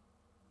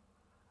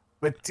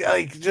 But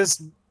like,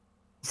 just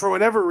for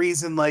whatever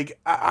reason, like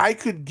I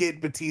could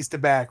get Batista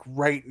back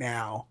right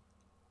now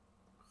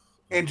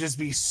and just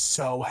be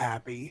so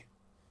happy.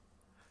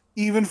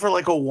 Even for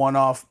like a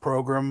one-off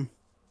program.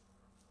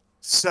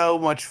 So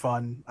much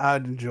fun.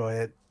 I'd enjoy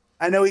it.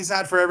 I know he's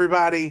not for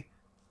everybody,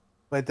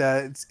 but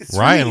it's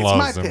Ryan me.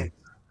 loves it's my him. pick.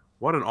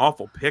 What an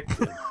awful pick,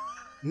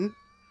 Tim.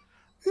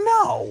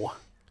 No.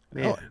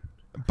 Man.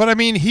 But I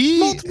mean,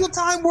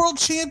 Multiple-time world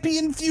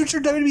champion, future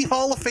WWE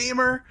Hall of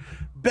Famer,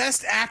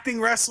 best acting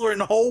wrestler in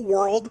the whole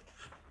world,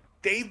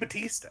 Dave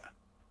Batista.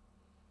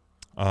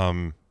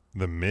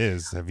 The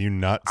Miz. Have you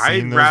not seen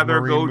I'd those rather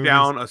Marine go movies?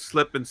 down a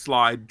slip and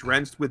slide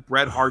drenched with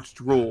Bret Hart's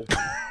drool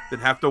than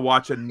have to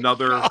watch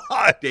another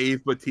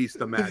Dave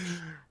Batista match.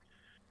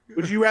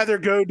 Would you rather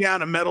go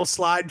down a metal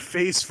slide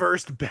face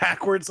first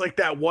backwards like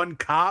that one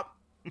cop?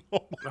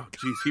 Oh,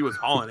 jeez, he was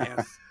hauling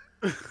ass.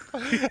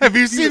 Have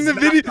you seen the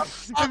video?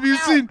 Have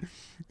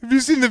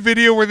you seen the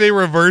video where they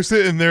reverse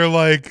it and they're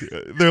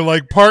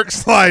like park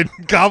slide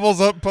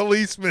gobbles up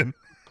policeman?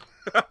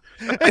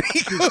 And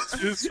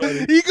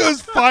he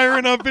goes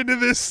firing up into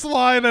this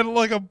slide at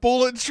like a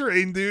bullet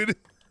train, dude.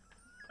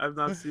 I've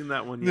not seen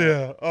that one yet.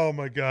 Yeah. Oh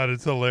my god,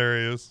 it's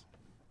hilarious.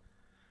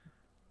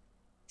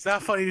 It's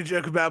not funny to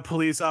joke about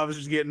police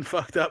officers getting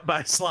fucked up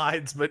by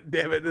slides, but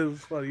damn it, it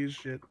was funny as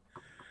shit.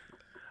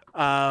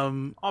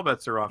 All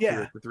bets are off Yeah.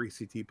 here at the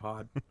 3CT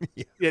pod.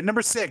 Yeah,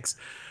 number 6.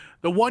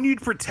 The one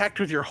you'd protect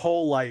with your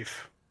whole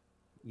life.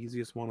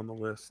 Easiest one on the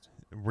list.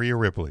 Rhea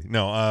Ripley.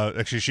 No,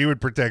 actually, she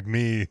would protect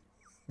me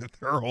with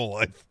her whole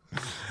life.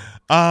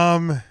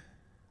 Man,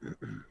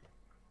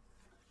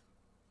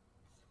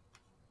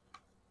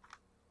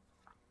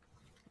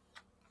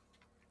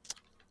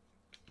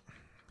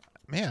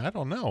 I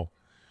don't know.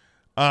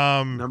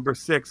 Number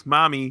 6,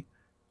 Mommy.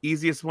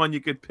 Easiest one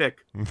you could pick.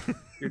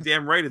 You're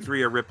damn right it's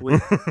Rhea Ripley.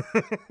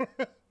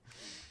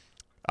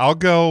 I'll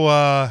go.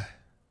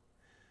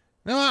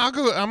 I'll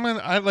go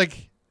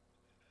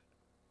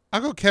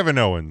Kevin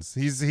Owens.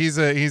 He's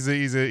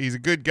a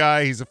good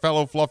guy. He's a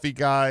fellow fluffy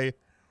guy.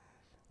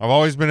 I've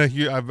always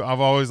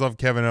loved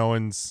Kevin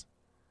Owens.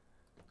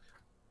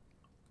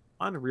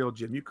 Unreal,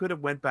 Jim. You could have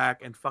went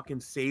back and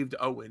fucking saved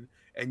Owen,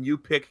 and you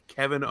pick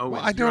Kevin Owens.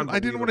 Well, I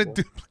didn't want to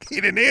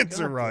duplicate an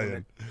answer,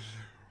 Ryan.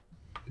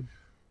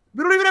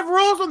 We don't even have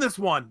rules on this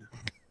one.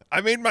 I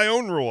made my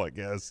own rule, I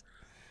guess.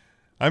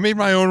 I made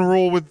my own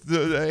rule with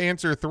the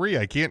answer 3.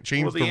 I can't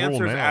change the rule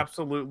answer is now.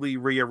 absolutely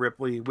Rhea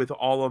Ripley. With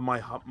all of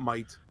my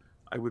might,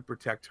 I would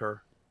protect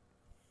her.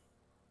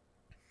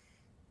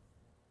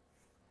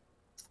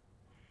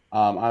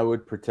 I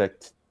would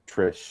protect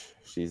Trish.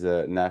 She's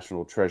a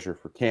national treasure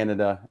for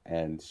Canada,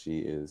 and she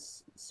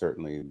is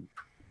certainly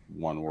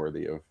one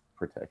worthy of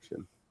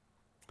protection.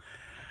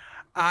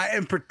 I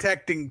am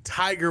protecting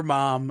Tiger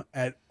Mom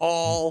at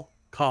all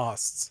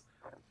costs.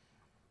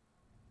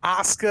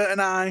 Asuka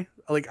and I'm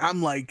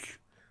like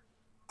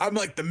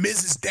the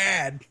Mrs.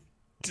 Dad.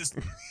 Just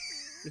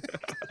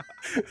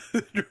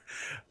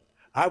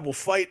I will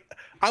fight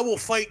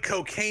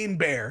Cocaine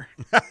Bear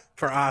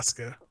for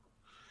Asuka.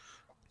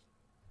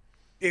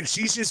 If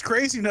she's just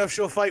crazy enough,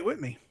 she'll fight with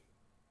me.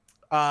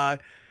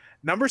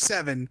 Number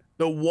 7,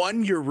 the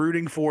one you're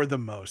rooting for the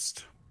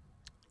most.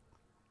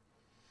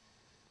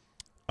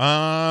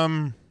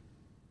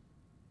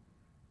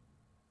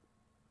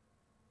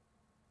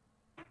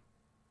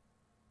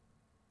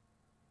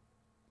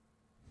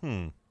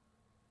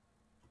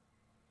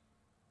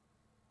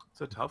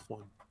 It's a tough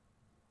one.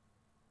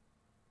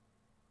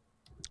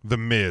 The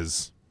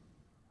Miz.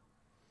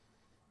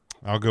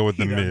 I'll go with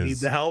The You don't Miz. need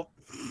the help.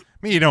 I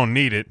mean, you don't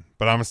need it,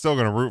 but I'm still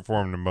going to root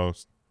for him the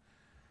most.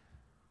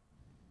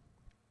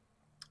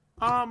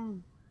 I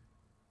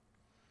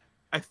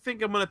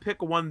think I'm gonna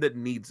pick one that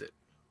needs it.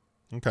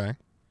 Okay.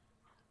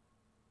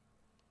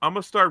 I'm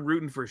gonna start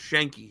rooting for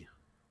Shanky.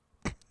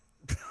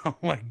 Oh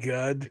my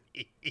god.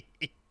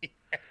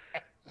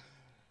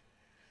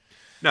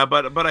 No,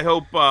 but I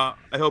hope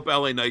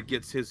LA Knight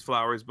gets his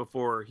flowers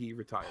before he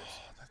retires.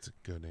 Oh, that's a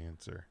good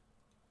answer.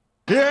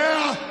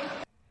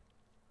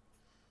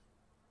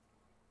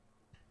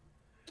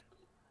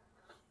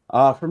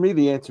 For me,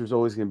 the answer is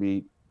always going to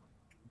be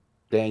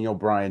Daniel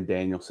Bryan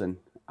Danielson.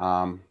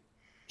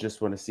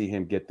 Just want to see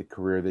him get the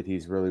career that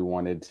he's really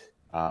wanted,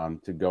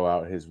 to go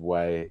out his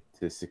way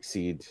to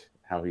succeed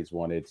how he's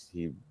wanted.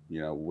 He,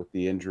 with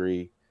the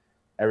injury,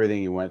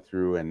 everything he went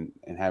through, and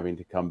having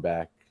to come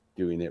back,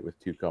 doing it with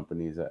two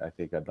companies, I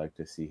think I'd like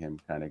to see him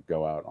kind of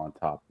go out on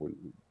top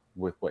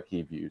with what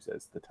he views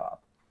as the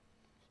top.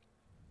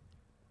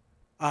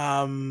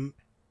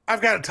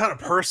 I've got a ton of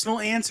personal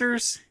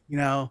answers,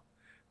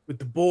 with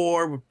the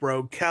Board, with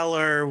Bro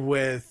Keller,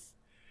 with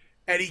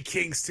Eddie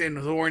Kingston,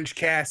 with Orange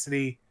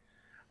Cassidy.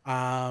 But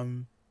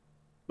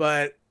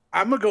I'm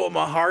gonna go with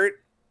my heart,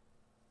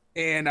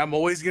 and I'm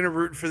always gonna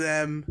root for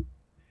them.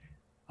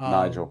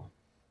 Nigel.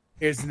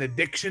 There's an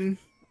addiction.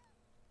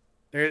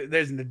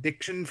 There's an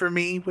addiction for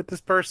me with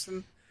this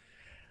person.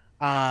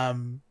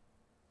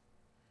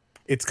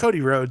 It's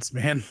Cody Rhodes,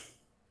 man.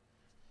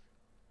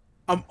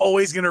 I'm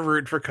always gonna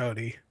root for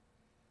Cody.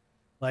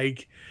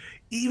 Like,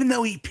 even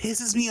though he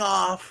pisses me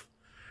off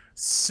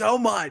so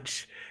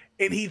much,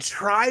 and he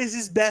tries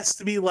his best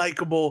to be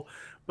likable,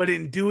 but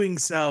in doing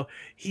so,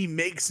 he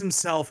makes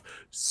himself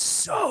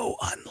so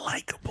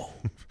unlikable.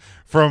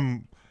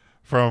 From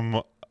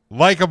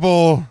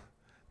likable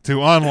to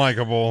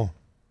unlikable.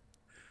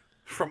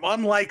 From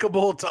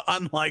unlikable to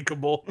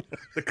unlikable,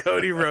 the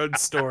Cody Rhodes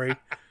story.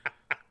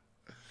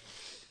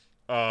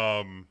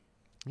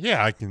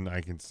 Yeah, I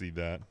can see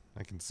that.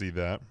 I can see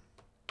that.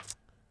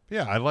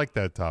 Yeah, I like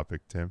that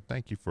topic, Tim.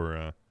 Thank you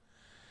for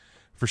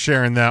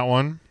sharing that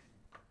one.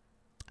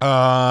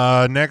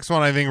 Next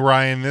one, I think,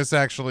 Ryan, this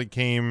actually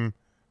came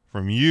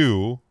from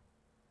you.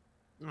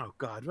 Oh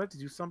God, do I have to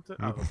do something?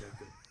 Oh, okay,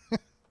 good.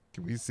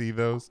 Can we see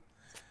those?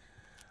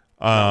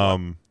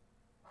 Do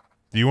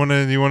you want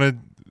to?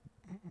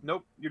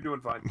 Nope, you're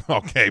doing fine.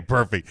 Okay,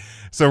 perfect.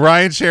 So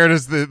Ryan shared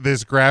us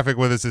this graphic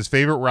with us, his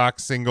favorite rock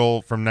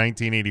single from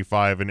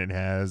 1985, and it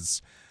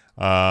has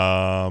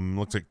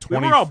looks like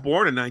 20. We were all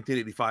born in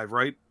 1985,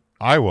 right?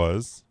 I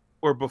was.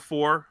 Or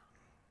before?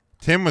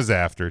 Tim was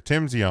after.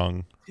 Tim's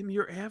young. Tim,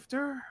 you're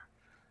after?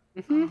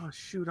 Mm-hmm. Oh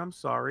shoot, I'm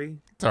sorry.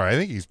 It's all right. I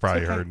think he's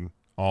probably okay. heard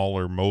all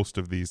or most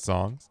of these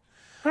songs.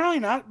 Probably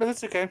not, but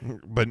it's okay.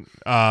 But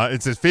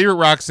it's his favorite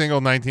rock single,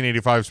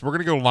 1985. So we're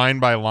gonna go line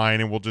by line,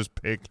 and we'll just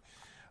pick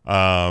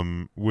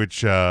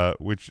which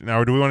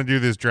now do we want to do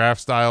this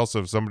draft style? So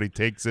if somebody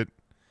takes it,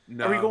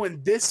 No. Are we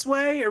going this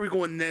way or are we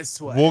going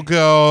this way? we'll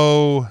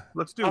go.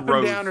 Let's do up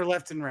Rose. and down or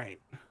left and right?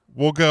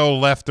 We'll go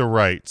left to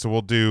right. So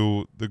we'll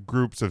do the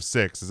groups of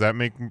 6. Does that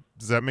make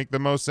the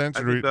most sense?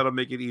 I Or do think we- that'll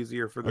make it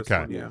easier for this Okay.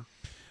 one, yeah.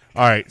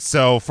 All right.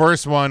 So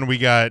first one, we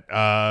got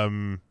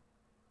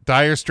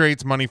Dire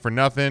Straits, Money for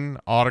Nothing,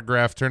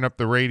 Autograph, Turn Up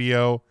the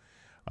Radio,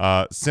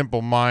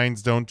 Simple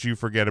Minds, Don't You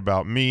Forget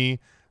About Me,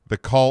 The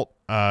Cult,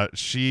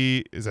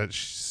 She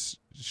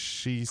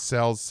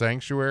Sells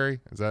Sanctuary.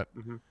 Is that?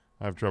 Mhm.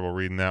 I have trouble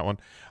reading that one.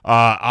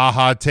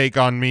 Aha, Take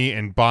on Me,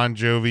 and Bon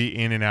Jovi,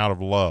 In and Out of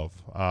Love.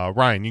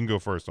 Ryan, you can go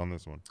first on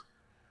this one.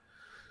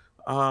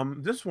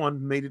 This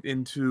one made it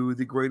into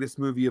the greatest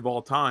movie of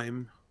all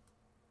time.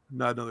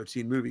 Not another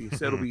teen movie.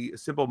 So it'll be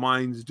Simple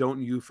Minds, Don't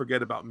You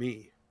Forget About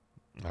Me.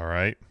 All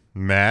right,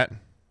 Matt.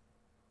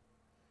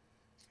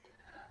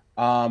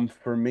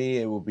 For me,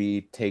 it will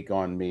be Take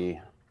on Me.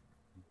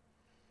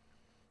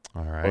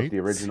 All Both right. the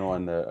original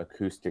and the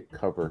acoustic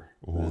cover.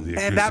 Oh, the And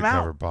acoustic I'm out.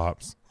 cover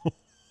pops.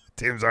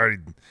 Tim's got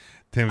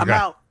I'm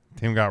out.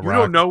 Tim got You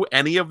rocked. don't know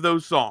any of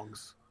those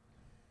songs.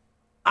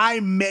 I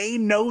may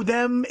know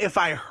them if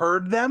I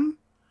heard them.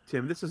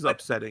 Tim, this is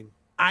upsetting.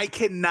 I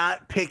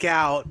cannot pick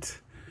out.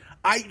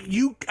 I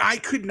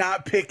could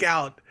not pick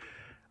out.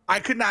 I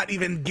could not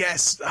even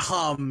guess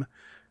hum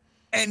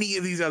any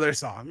of these other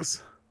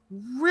songs.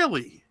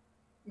 Really?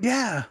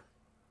 Yeah.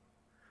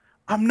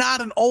 I'm not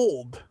an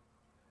old.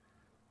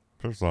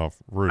 First off,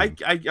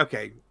 rude.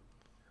 Okay.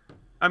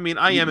 I mean,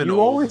 I am an You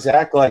old. always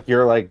act like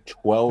you're like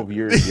 12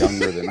 years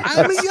younger than us.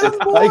 I'm a young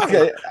boy.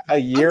 Like a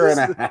year I'm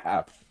and just- a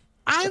half.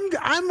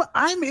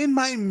 I'm in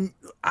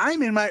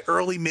my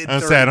early mid. I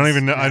say I don't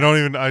even know. I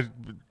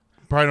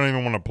probably don't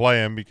even want to play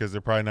him because they're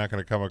probably not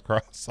going to come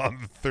across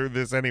through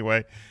this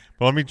anyway.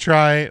 But let me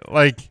try.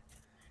 Like,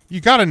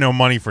 you got to know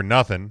Money for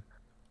Nothing,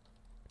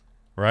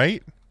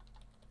 right?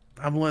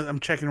 I'm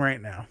checking right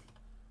now.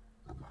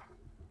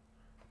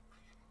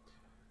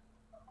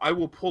 I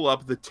will pull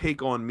up the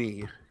Take on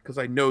Me because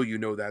I know you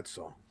know that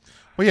song.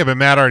 Well, yeah, but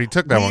Matt already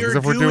took that one because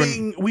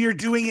if we are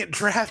doing it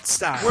draft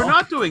style. We're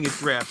not doing it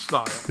draft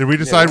style. did we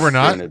decide we're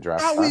not? Doing a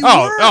draft Oh, we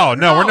style. were. Oh,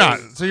 no, we're No. not.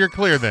 So you're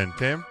clear then,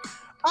 Tim.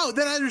 Oh,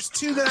 then there's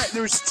two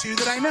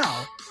that I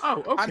know.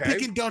 Oh, okay. I'm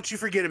picking "Don't You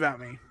Forget About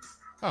Me."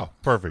 Oh,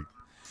 perfect.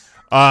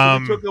 So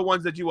you took the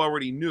ones that you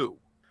already knew.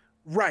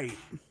 Right.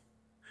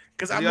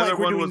 Because The I'm other like,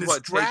 we're one doing was this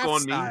what, Take draft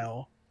On Me?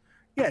 style.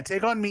 Yeah,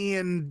 Take On Me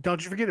and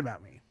Don't You Forget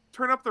About Me.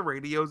 Turn Up the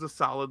Radio is a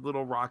solid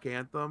little rock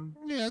anthem.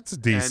 Yeah, it's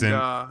decent.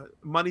 And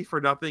Money for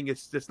Nothing,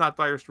 it's not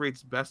Dire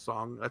Straits' best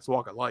song. That's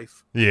Walk of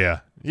Life. Yeah,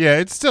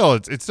 it's still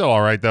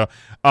all right though.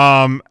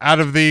 Out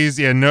of these,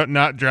 yeah, no,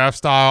 not draft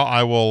style.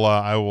 I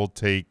will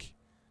take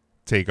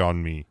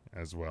On Me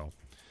as well.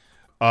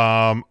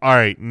 All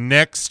right,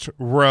 next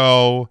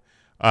row,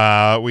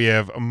 we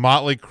have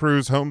Motley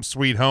Crue's Home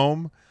Sweet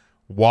Home,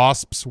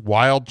 Wasp's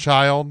Wild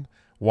Child,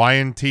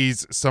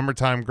 Y&T's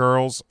Summertime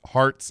Girls,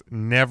 Heart's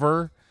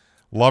Never,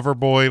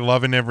 Loverboy,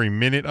 Lovin' Every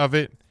Minute of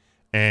It,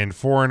 and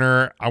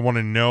Foreigner, I Want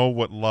to Know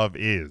What Love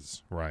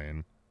Is,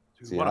 Ryan.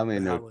 Dude, See, what I a only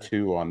know ballad.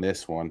 2 on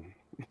this one.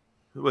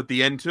 With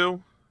the end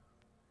too?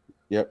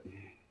 Yep.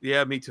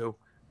 Yeah, me too.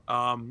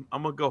 I'm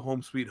gonna go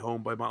Home Sweet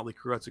Home by Motley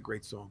Crue. That's a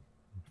great song.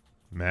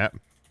 Matt,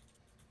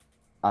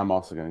 I'm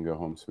also going to go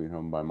Home Sweet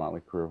Home by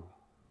Motley Crue.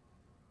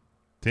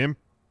 Tim?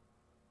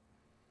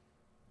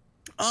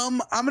 I'm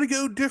gonna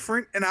go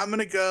different, and I'm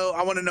gonna go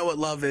 "I Want to Know What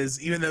Love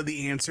Is," even though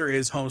the answer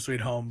is "Home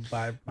Sweet Home"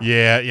 by.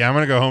 Yeah, I'm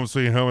gonna go Home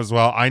Sweet Home as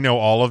well. I know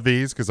all of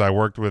these because I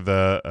worked with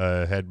a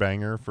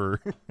headbanger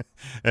for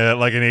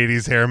like an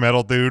 '80s hair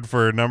metal dude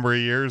for a number of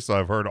years, so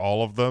I've heard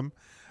all of them.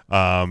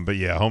 But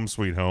yeah, Home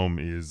Sweet Home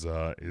is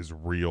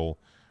real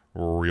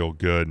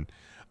good.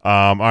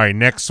 All right,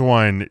 next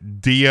one: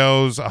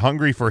 Dio's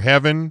 "Hungry for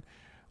Heaven,"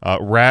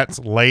 Rats'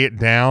 "Lay It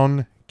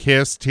Down,"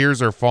 Kiss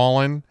 "Tears Are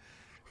Falling,"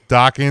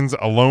 Dawkins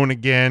 "Alone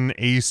Again,"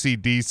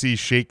 AC/DC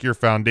 "Shake Your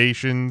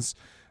Foundations,"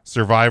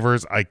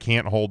 Survivors "I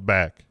Can't Hold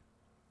Back."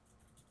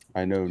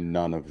 I know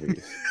none of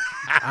these.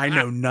 I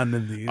know none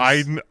of these.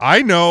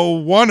 I know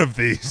one of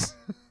these,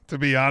 to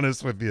be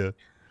honest with you.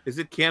 Is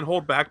it Can't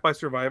Hold Back by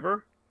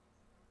Survivor?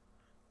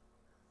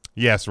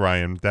 Yes,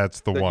 Ryan,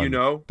 that's the That one. you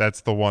know? That's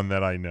the one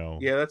that I know.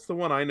 Yeah, that's the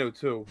one I know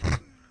too.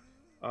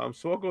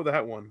 So I'll go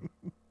that one.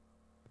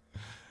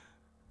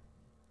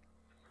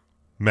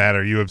 Matt,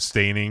 are you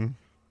abstaining?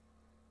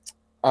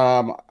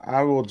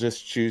 I will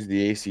just choose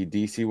the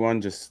AC/DC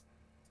one just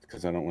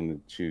because I don't want to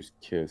choose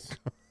Kiss.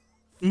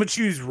 I'm gonna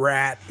choose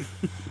Rat.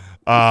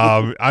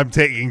 I'm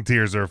taking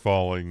Tears Are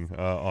Falling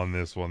on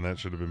this one. That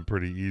should have been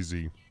pretty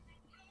easy.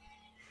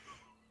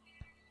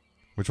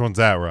 Which one's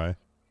that, Ryan?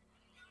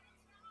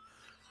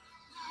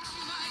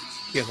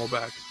 Can't Hold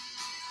Back.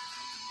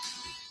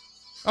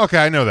 Okay,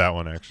 I know that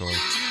one actually.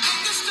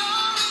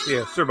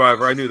 Yeah,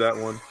 Survivor. I knew that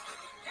one.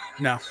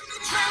 No.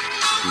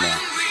 No.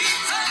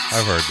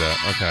 I've heard that.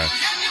 Okay.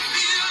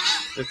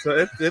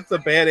 It's a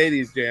bad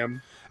 '80s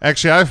jam.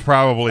 Actually, I've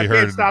probably I heard.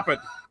 can't stop it.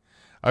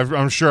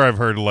 I'm sure I've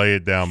heard "Lay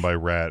It Down" by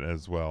Rat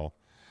as well.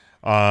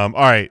 All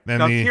right, then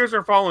Now, the Tears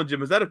Are Falling,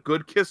 Jim. Is that a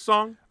good Kiss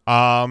song?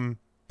 You're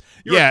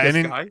yeah, a Kiss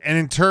and guy.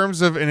 in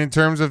terms of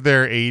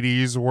their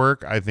 '80s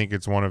work, I think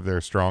it's one of their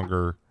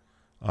stronger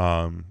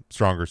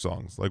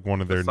songs. Like one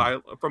of their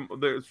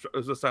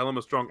Is Asylum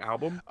a strong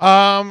album?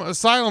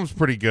 Asylum's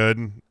pretty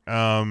good.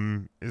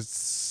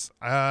 It's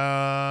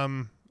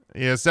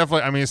it's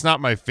definitely. I mean, it's not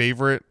my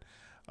favorite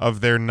of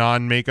their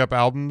non-makeup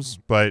albums,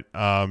 but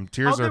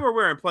Tears They Are were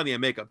wearing plenty of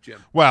makeup, Jim.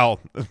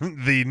 well,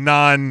 the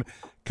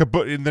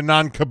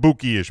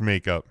non-kabuki-ish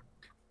makeup.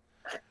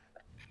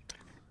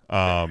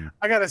 I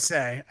gotta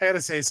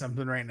say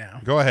something right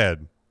now. Go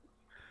ahead.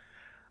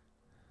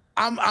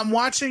 I'm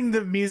watching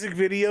the music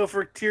video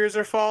for "Tears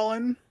Are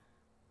Falling."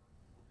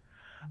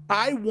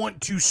 I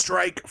want to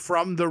strike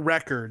from the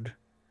record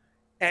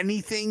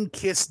anything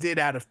Kiss did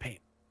out of paint.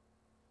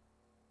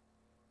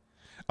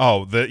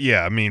 Oh,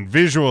 I mean,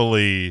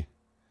 visually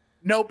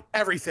Nope,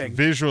 everything.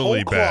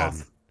 Visually Whole bad.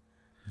 cloth.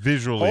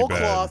 Visually Whole bad.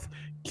 cloth.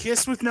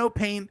 Kiss with no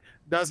paint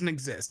doesn't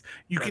exist.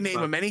 You can That's name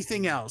not- them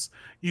anything else.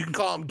 You can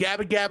call them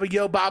Gabba Gabba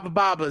Yo Baba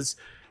Babas.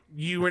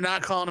 You were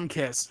not calling them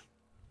Kiss.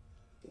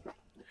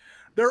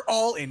 They're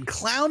all in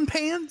clown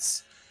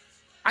pants.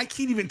 I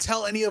can't even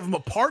tell any of them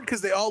apart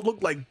because they all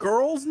look like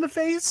girls in the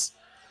face.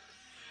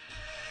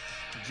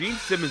 Gene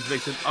Simmons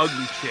makes an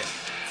ugly chick.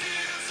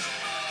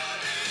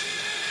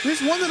 There's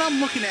one that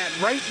I'm looking at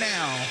right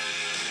now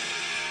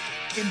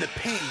in the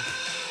pink.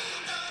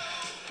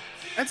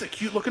 That's a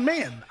cute looking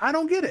man. I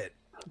don't get it.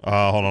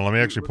 Hold on, let me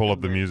actually pull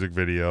up the music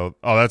video.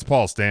 Oh, that's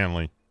Paul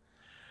Stanley.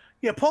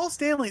 Yeah, Paul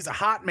Stanley's a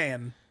hot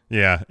man.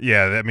 Yeah.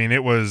 I mean,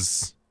 it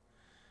was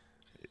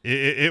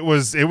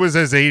as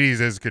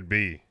 80s as could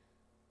be.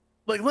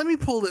 Like, let me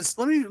pull this.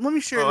 Let me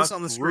share Oh, this that's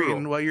on the screen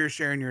brutal. while you're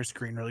sharing your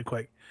screen really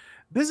quick.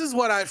 This is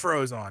what I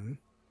froze on.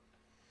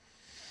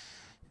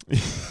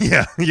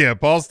 Yeah.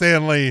 Paul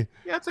Stanley.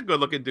 Yeah, that's a good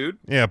looking dude.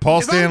 Yeah, Paul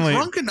If Stanley. I'm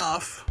drunk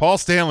enough, Paul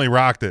Stanley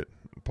rocked it.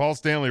 Paul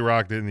Stanley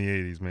rocked it in the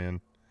 80s, man.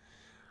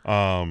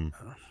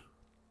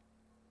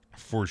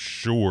 For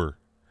sure.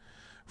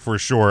 for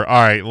sure.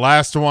 All right,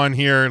 last one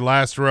here,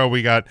 last row.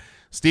 We got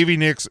Stevie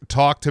Nicks,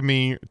 Talk to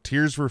Me,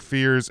 Tears for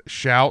Fears,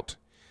 Shout,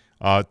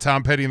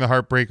 Tom Petty and the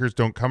Heartbreakers,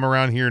 Don't Come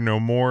Around Here No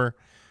More,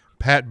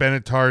 Pat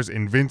Benatar's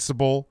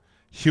Invincible,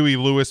 Huey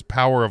Lewis,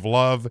 Power of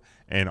Love,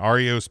 and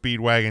REO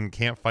Speedwagon,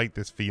 Can't Fight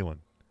This Feeling.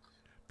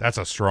 That's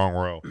a strong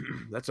row.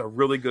 That's a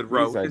really good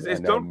row.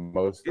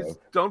 Most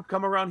Don't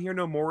Come Around Here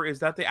No More. Is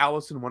that the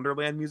Alice in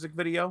Wonderland music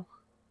video?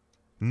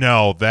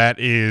 No, that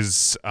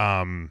is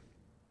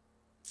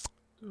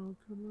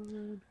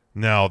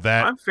no,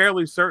 that I'm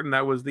fairly certain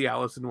that was the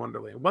Alice in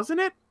Wonderland, wasn't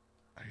it?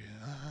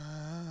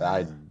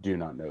 I do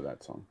not know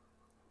that song.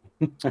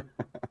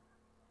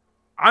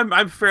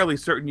 I'm fairly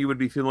certain you would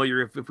be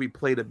familiar if we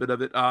played a bit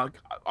of it.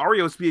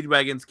 REO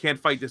Speedwagon's Can't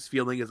Fight This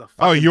Feeling is a fucking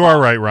Oh, you are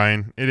right,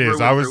 Ryan. It is.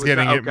 I was was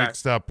getting that- it okay.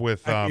 mixed up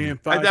with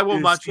That will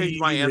not change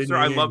my answer.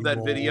 I love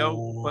that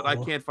video, but I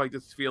Can't Fight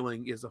This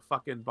Feeling is a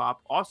fucking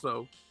bop.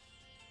 Also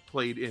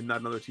played in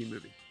another teen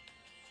movie.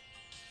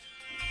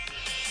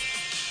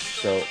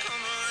 So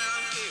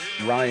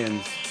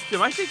Ryan's.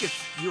 Jim, I think it's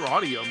your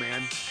audio,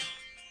 man.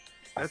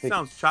 I That think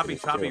sounds choppy,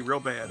 it's too. real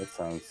bad. That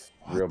sounds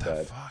what real the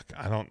bad. fuck?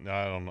 I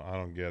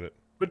don't get it.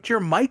 But your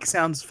mic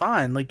sounds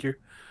fine. Like your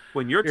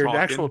When you're talking,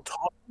 actual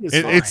talking is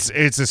It fine. it's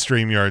a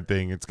StreamYard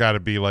thing. It's got to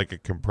be like a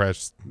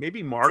compressed.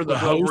 maybe Mark For the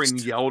was over and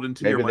host. yelled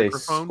into Maybe your they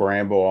microphone.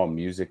 scramble all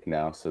music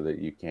now so that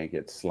you can't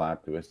get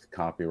slapped with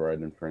copyright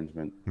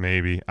infringement.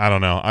 Maybe I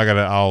don't know.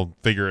 I'll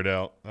figure it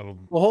out. Well,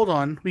 hold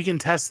on. We can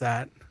test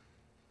that.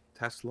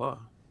 Tesla.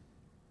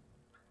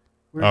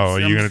 Oh, are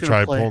I'm you just gonna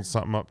try play. pull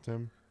something up,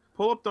 Tim?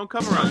 Pull up, don't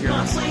come around here.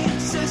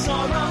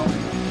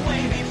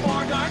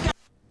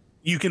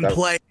 You can That-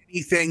 play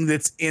anything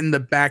that's in the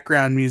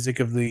background music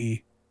of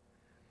the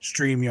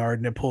StreamYard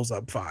and it pulls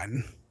up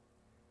fine.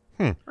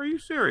 Are you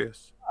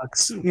serious?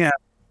 Yeah,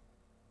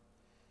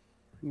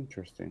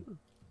 Interesting.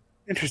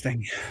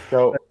 interesting.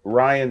 So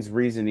Ryan's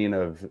reasoning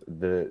of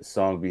the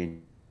song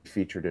being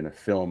featured in a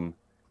film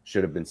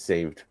should have been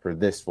saved for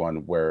this one,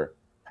 where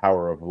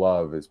Power of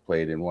Love is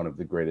played in one of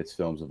the greatest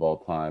films of all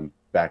time,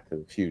 Back to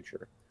the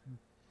Future.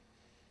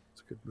 It's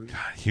a good movie.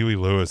 Huey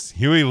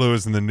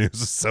Lewis in the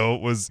news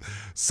was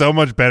so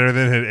much better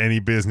than it had any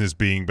business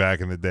being back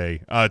in the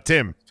day.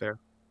 Tim. Fair.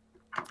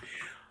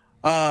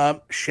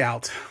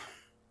 Shout.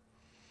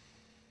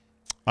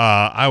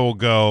 I will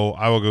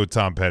go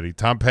Tom Petty.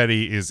 Tom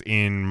Petty is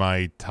in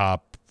my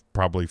top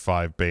probably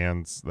 5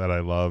 bands that I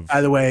love.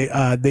 By the way,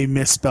 they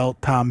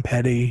misspelled Tom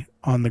Petty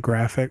on the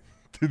graphic.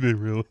 Did they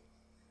really?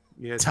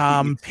 Yeah, it's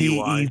Tom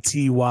P-E-T-Y.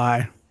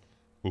 P-E-T-Y.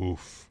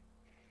 Oof.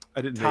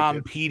 I didn't Tom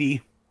make it.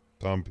 Petey.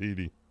 Tom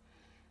Petty.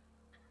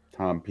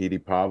 Tom Petey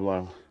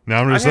Pablo.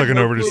 Now I'm just I had looking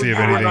no over to clue see if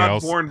you were anything not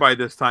else. born by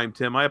this time,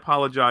 Tim. I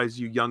apologize,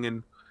 you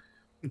youngin.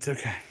 It's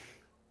okay.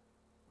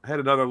 I had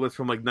another list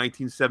from like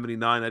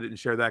 1979. I didn't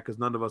share that because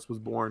none of us was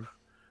born.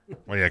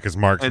 Well, yeah, because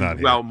Mark's And not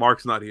here. well,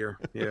 Mark's not here.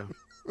 Yeah.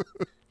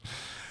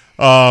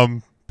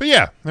 But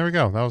yeah, there we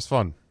go. That was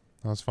fun.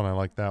 I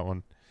like that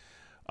one.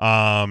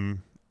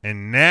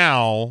 And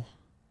now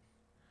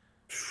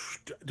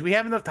Do we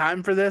have enough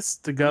time for this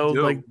to go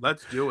Do. like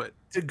Let's do it.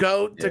 to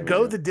go Yeah, we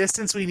do. the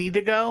distance we need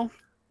to go?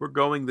 We're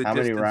going the How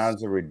distance. many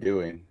rounds are we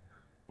doing?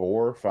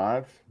 4 or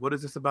 5? What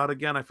is this about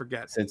again? I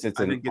forget. Since it's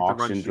I an didn't get the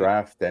run auction sheet.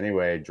 draft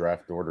anyway,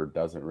 draft order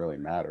doesn't really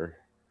matter.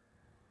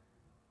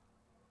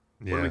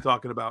 What are yeah, we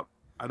talking about?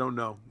 I don't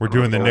know. we're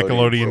doing the Nickelodeon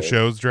Nickelodeon quiz.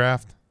 shows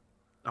draft.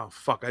 Oh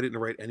fuck! I didn't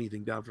write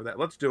anything down for that.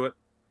 Let's do it.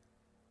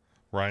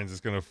 Ryan's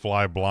just gonna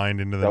fly blind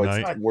into the So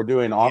night. we're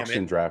doing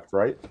auction draft,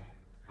 right?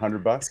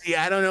 $100. See,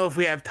 I don't know if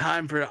we have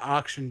time for an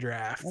auction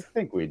draft. I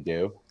think we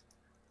do.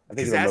 I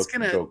think Because it'll that's go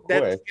gonna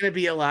that's quick. gonna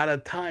be a lot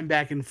of time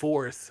back and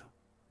forth.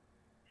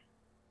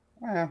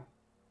 Well,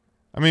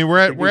 I mean,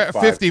 we're We at do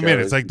 50 5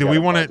 minutes. shows, Like, we do got we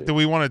a want to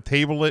budget.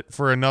 table it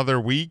for another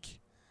week?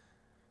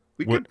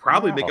 We What- could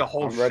probably make No, a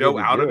whole I'm ready show to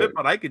out do of it, it.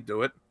 but I could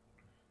do it.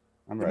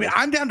 I'm I ready. mean,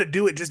 I'm down to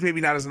do it, just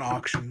maybe not as an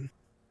auction.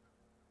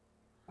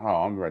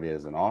 I'm ready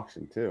as an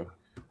auction too.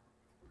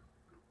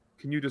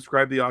 Can you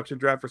describe the auction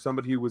draft for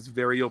somebody who was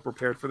very ill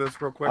prepared for this,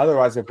 real quick?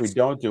 Otherwise, if we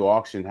don't do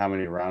auction, how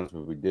many rounds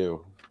would we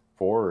do?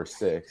 4 or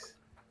 6?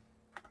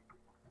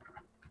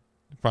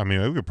 I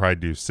mean, we could probably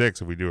do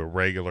 6 if we do a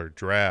regular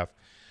draft.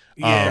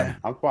 Yeah.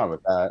 I'm fine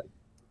with that.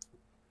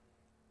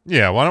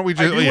 Yeah, why don't we I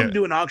just? do want Yeah, to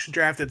do an auction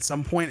draft at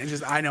some point. It's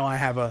just I know I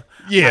have a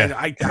yeah,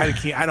 I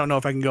can't. I don't know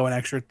if I can go an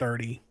extra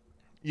 30.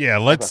 yeah.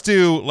 Let's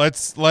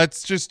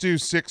just do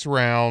 6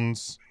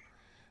 rounds,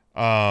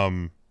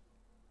 and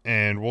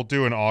we'll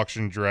do an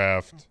auction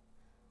draft.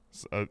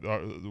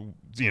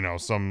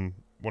 Some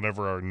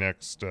whatever our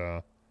next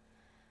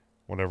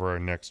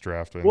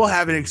draft. ends We'll up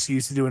have an being.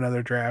 excuse to do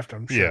another draft.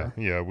 I'm sure.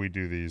 Yeah. We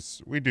do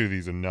these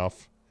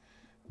enough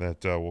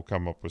that we'll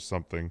come up with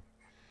something.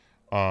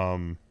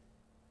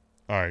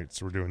 All right,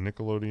 so we're doing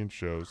Nickelodeon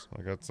shows.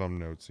 I got some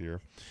notes here.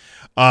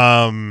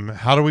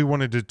 How do we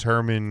want to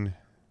determine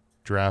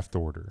draft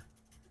order?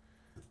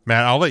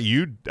 Matt, I'll let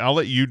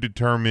you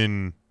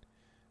determine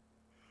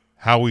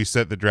how we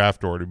set the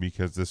draft order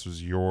because this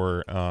was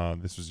your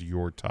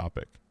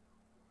topic.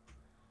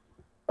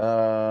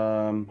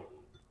 All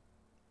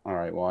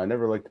right. right. Well, I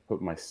never like to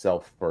put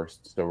myself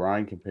first, so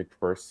Ryan can pick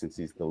first since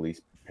he's the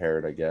least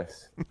prepared, I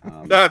guess.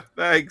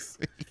 Thanks.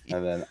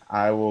 And then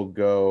I will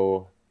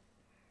go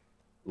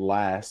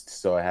last,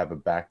 so I have a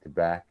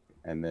back-to-back,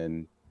 and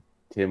then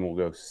Tim will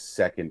go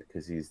second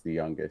because he's the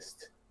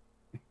youngest.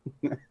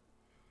 All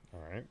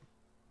right.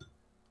 I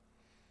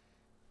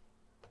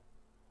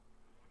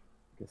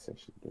guess I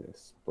should do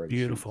a spreadsheet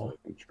Beautiful. so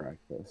I can track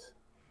this.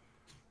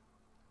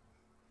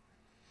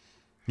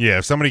 Yeah,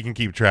 if somebody can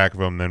keep track of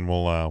them, then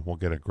we'll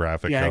get a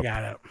graphic Yeah, I up.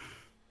 got it.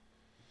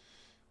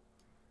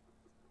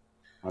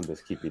 I'm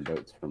just keeping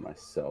notes for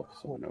myself,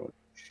 so I know what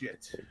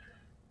Shit. to take.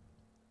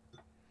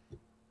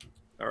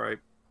 All right.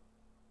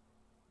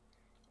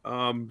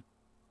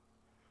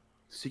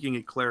 Seeking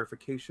a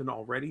clarification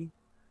already.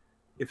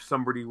 If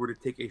somebody were to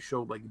take a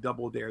show like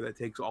Double Dare that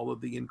takes all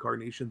of the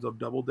incarnations of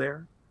Double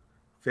Dare,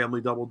 Family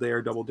Double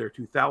Dare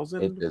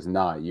 2000. It does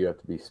not. You have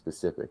to be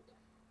specific.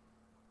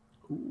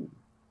 Ooh,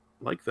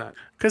 like that.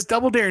 Because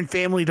Double Dare and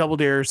Family Double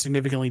Dare are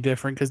significantly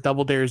different. Because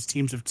Double Dare is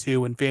teams of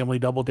 2 and Family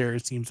Double Dare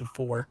is teams of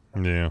 4.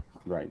 Yeah.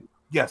 Right.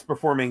 Yes,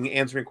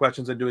 answering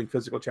questions and doing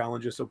physical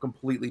challenges, so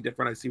completely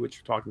different. I see what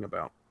you're talking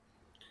about.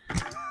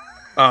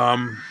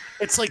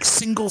 It's like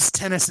singles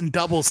tennis and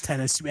doubles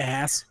tennis, you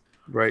ass.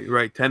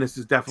 Right. Tennis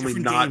is definitely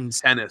Different not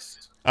games.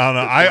 tennis. I don't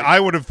know. Good point. I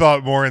would have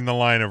thought more in the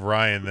line of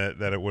Ryan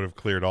that it would have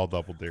cleared all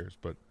double dares,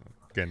 but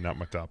again, not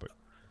my topic.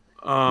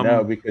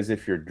 No, because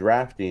if you're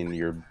drafting,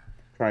 you're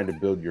trying to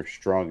build your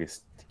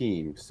strongest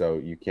team. So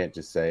you can't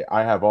just say,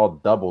 I have all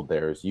double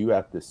dares. You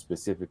have to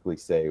specifically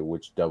say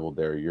which double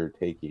dare you're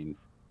taking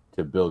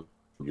to build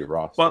your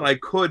roster. But I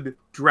could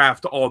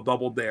draft all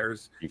double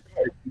dares. You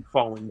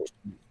Falling.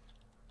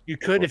 You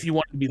could if you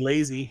wanted to be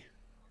lazy.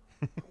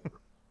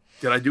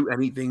 Did I do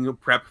anything to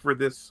prep for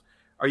this?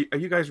 Are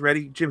you guys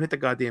ready? Jim, hit the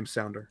goddamn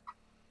sounder.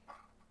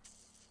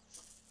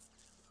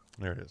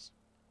 There it is.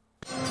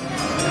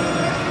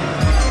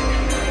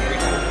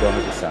 don't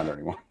hit the sound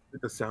anymore.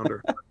 Hit the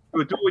sounder. Do it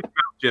with your mouth,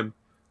 Jim.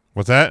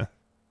 What's that?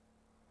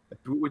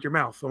 Do it with your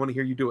mouth. I want to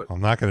hear you do it.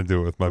 I'm not going to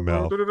do it with my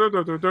mouth.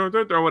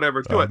 Or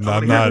whatever. Do it. No, I I'm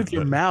wanna hear not. it. With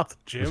your mouth,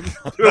 Jim.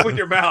 Do it with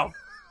your mouth.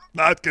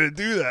 Not going to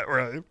do that,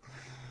 Ryan.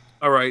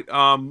 All right.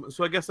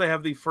 So I guess I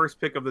have the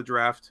first pick of the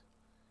draft.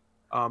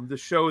 The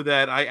show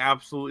that I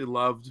absolutely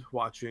loved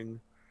watching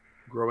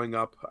growing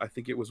up. I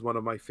think it was one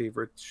of my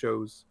favorite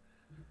shows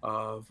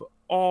of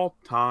all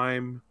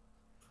time.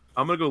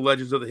 I'm going to go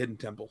Legends of the Hidden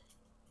Temple.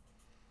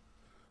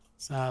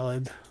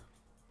 Solid.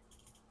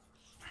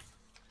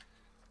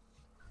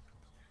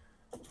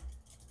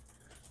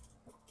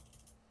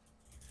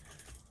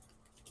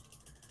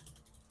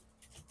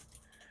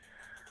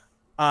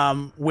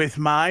 With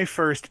my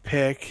first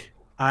pick,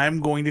 I'm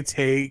going to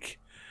take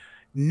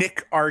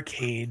Nick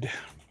Arcade.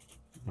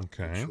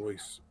 Okay.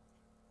 Choice.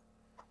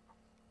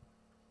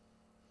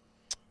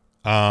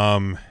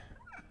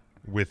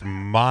 With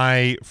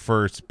my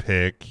first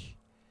pick,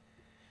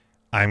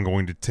 I'm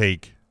going to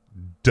take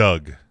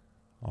Doug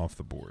off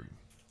the board.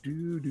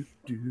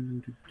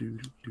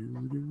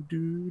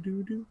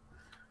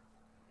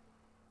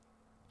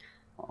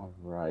 All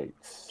right.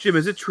 Jim,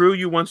 is it true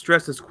you once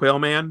dressed as Quail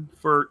Man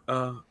for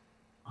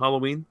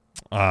Halloween?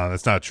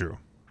 That's not true.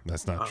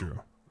 That's not true.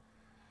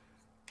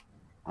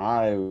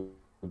 I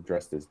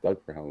dressed as Doug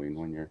for Halloween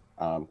one year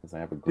because I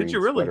have a green you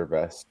really? sweater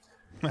vest.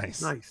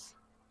 Nice. Nice.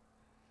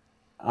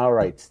 All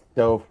right.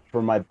 So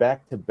for my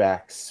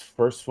back-to-backs,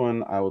 first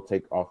one I will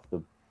take off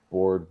the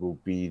board will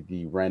be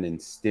the Ren and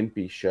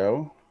Stimpy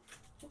show.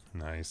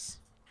 Nice.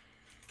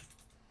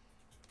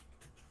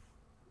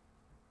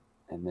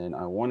 And then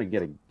I want to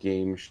get a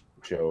game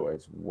show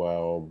as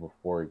well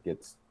before it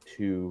gets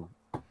too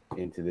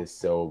into this.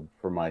 So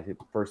for my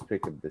first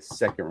pick of the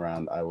second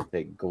round, I will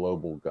take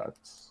Global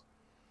Guts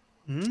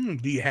Do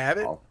you have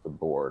it? off the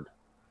board.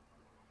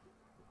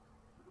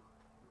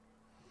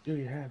 Do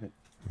you have it?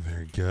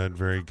 Very good.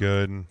 Very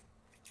good.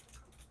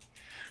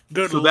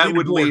 Go to So the that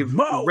would leaderboard. leave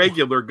Mo!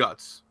 regular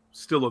Guts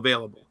still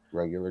available.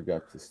 Regular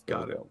Guts is still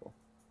Got it. available.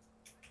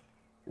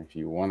 If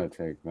you want to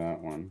take that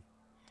one.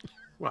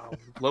 Wow.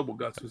 Global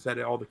Guts was at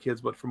all the kids,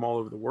 but from all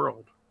over the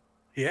world.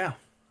 Yeah.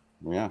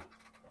 Yeah.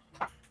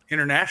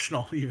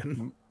 International,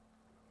 even.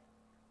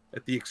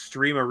 At the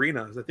Extreme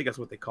Arenas. I think that's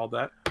what they called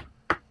that.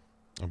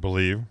 I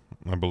believe.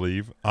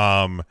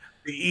 The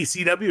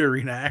ECW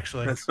arena,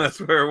 actually. That's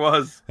where it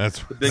was. That's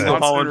The Bingo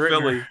Swanson Hall in Ritter.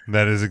 Philly.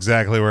 that is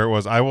exactly where it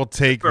was. I will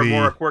take Where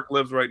Maura the Quirk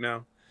lives right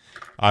now.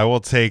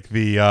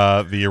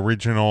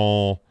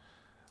 original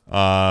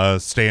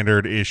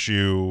standard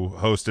issue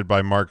hosted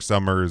by Mark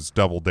Summers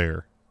Double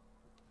Dare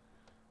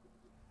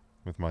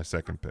with my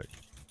second pick.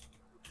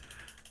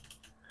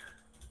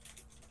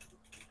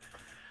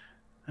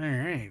 All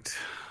right.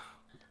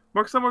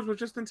 Mark Summers was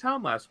just in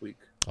town last week.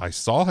 I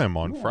saw him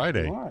on Yeah,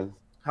 Friday. it was.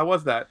 How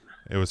was that?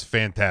 It was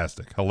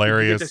fantastic, Did you get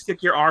hilarious. to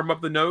stick your arm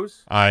up the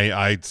nose?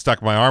 I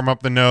stuck my arm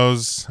up the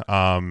nose,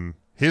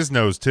 his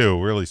nose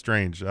too. Really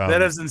strange. That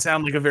doesn't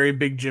sound like a very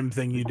big Jim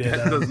thing you did.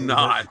 That does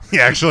not.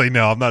 Yeah, actually,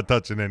 no, I'm not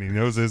touching any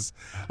noses.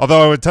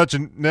 Although I would touch.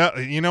 No,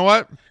 you know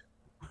what?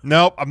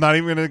 Nope, I'm not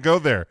even going to go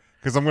there.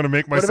 because I'm going to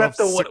make What myself about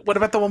the sick. what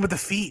about the one with the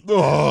feet?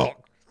 Oh,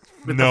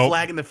 With the nope.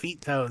 flag and the feet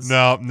toes.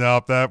 No,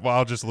 that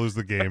I'll just lose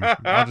the game.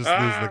 I'll just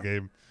lose the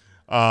game.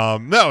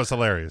 No, it's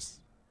hilarious.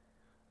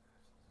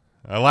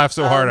 I laughed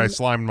so hard I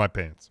slimed my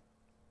pants.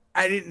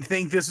 I didn't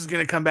think this was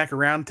going to come back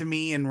around to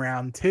me in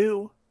round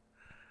 2.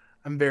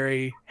 I'm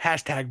very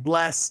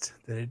 #blessed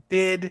that it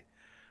did.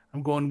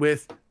 I'm going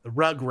with the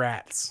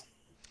Rugrats.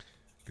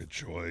 Good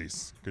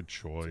choice. Good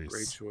choice.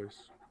 Great choice.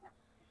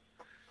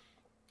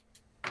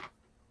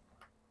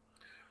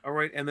 All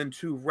right, and then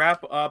to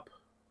wrap up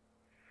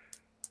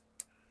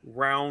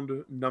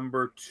round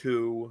number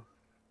 2,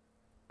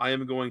 I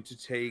am going to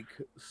take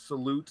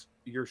Salute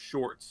Your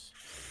Shorts.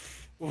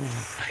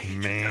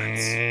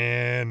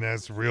 Man,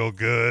 that's real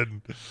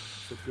good.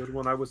 It's a good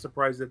one. I was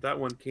surprised that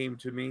one came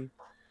to me.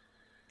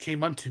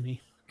 Came onto me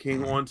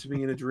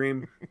in a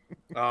dream.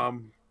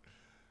 I'm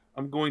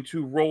going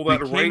to roll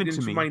that right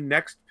into my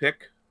next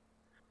pick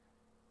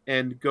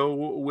and go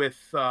with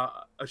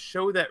a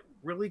show that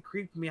really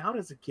creeped me out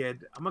as a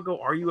kid. I'm gonna go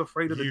Are You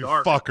Afraid of the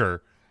Dark? Fucker.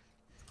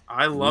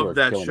 I love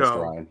that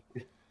show.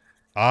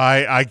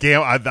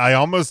 I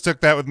almost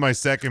took that with my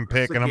second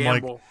pick, and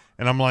gamble.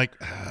 I'm like,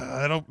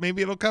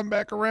 maybe it'll come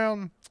back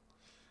around.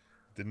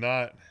 Did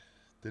not.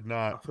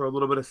 I'll throw a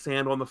little bit of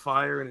sand on the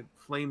fire and it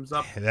flames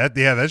up.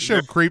 That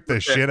show creeped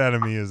the shit out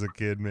of me as a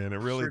kid, man. It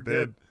really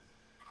did.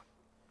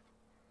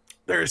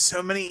 There are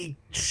so many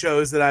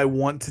shows that I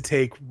want to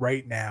take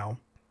right now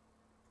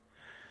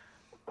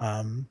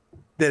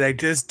that I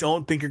just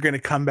don't think are going to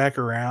come back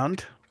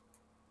around.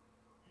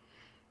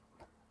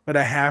 But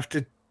I have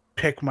to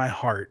pick my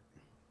heart.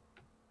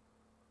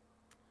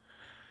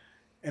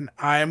 And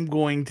I'm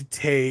going to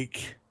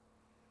take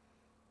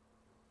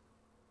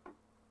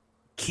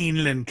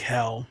Kenan and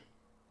Kel.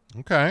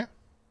 Okay.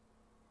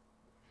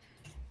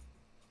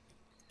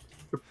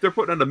 They're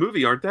putting on a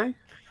movie, aren't they?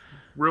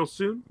 Real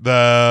soon?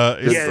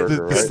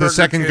 The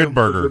second Good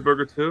Burger. Good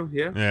Burger 2,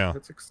 yeah. Yeah.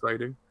 That's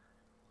exciting.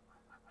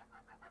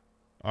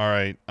 All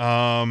right.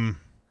 I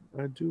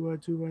do.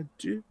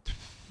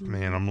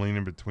 Man, I'm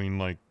leaning between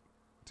like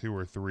 2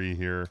 or 3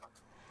 here.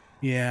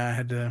 Yeah, I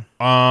had to.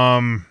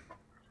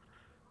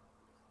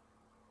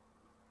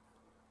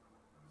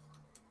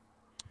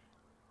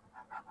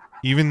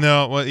 Even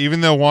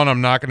though one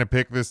I'm not going to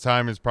pick this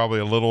time is probably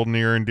a little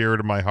near and dear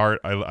to my heart,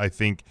 I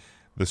think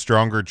the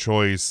stronger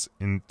choice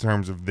in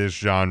terms of this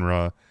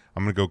genre,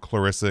 I'm going to go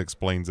Clarissa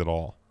Explains It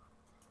All.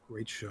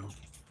 Great show.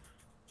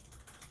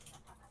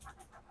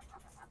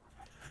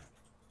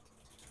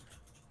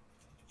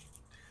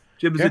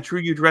 Jim, is it true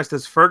you dressed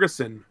as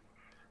Ferguson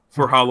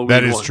for Halloween?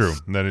 That is once? true.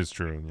 That is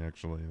true.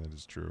 Actually, that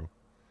is true.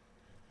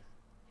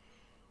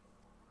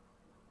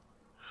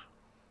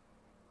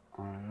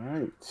 All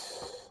right.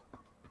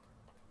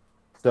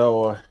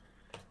 So,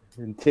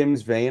 in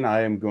Tim's vein,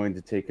 I am going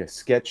to take a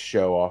sketch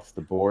show off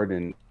the board,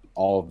 and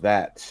all of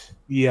that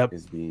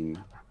is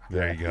being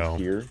there. You go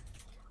here.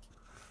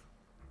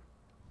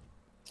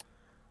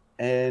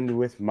 And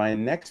with my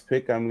next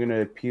pick, I'm going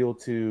to appeal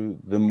to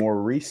the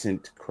more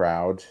recent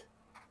crowd,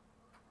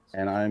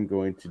 and I'm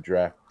going to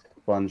draft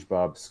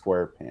SpongeBob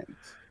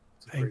SquarePants.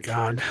 Thank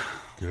God.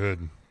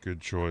 Good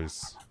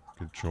choice.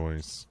 Good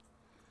choice.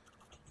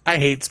 I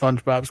hate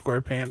SpongeBob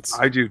SquarePants.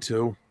 I do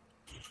too.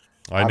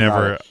 I'm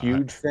not a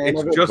huge fan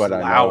of it, but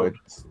I know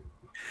it's.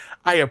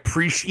 I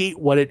appreciate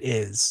what it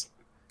is.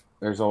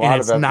 There's a lot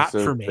of episodes not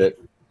for me.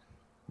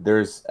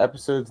 There's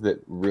episodes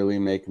that really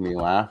make me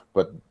laugh,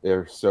 but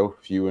they're so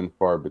few and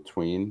far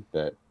between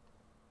that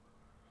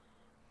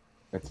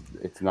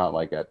it's not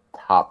like a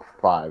top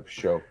 5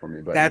 show for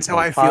me. But that's how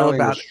I feel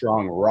about a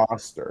strong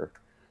roster.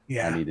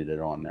 Yeah, I needed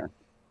it on there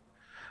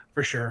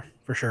for sure.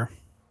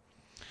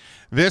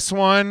 This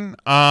one,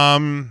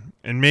 and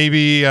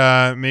maybe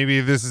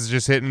this is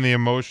just hitting the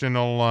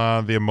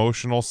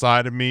emotional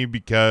side of me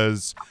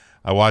because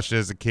I watched it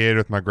as a kid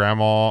with my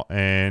grandma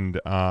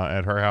and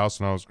at her house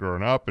when I was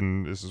growing up,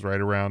 and this is right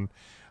around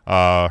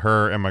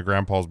her and my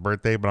grandpa's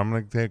birthday. But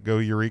I'm gonna go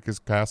Eureka's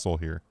Castle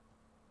here.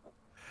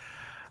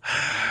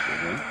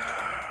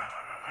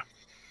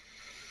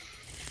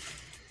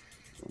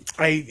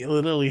 I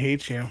literally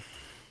hate you.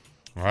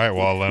 All right,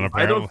 well then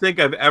I don't think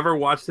I've ever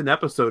watched an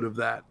episode of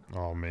that.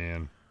 Oh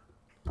man,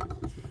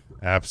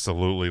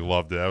 absolutely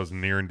loved it. That was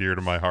near and dear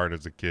to my heart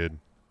as a kid.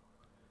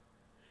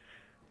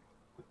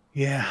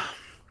 Yeah.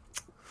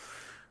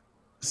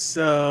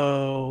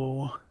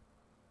 So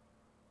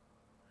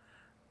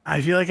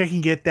I feel like I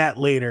can get that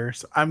later.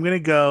 So I'm gonna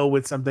go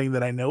with something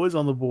that I know is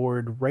on the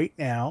board right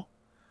now.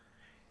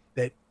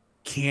 That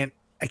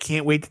I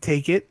can't wait to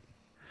take it.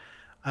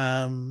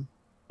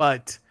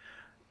 But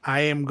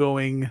I am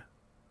going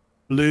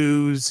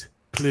Blue's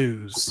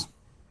Clues.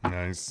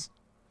 Nice.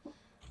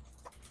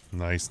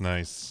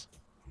 It's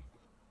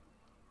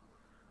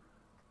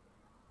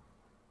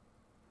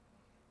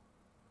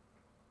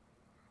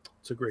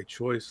a great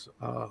choice.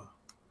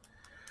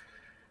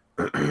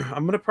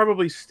 I'm gonna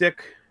probably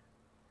stick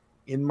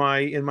in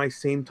my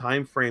same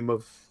time frame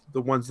of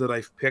the ones that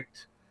I've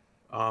picked.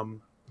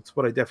 It's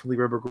what I definitely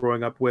remember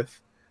growing up with.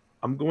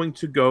 I'm going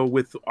to go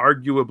with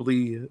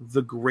arguably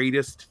the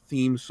greatest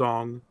theme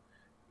song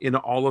in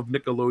all of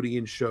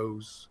Nickelodeon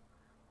shows.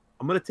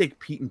 I'm going to take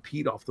Pete and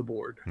Pete off the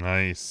board.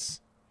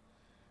 Nice.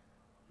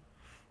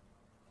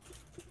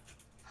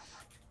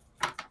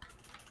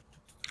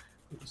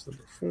 That's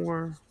number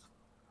 4.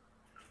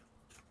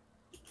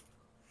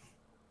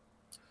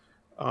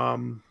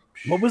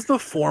 What was the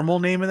formal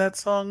name of that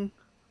song?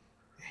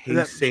 Hey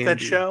that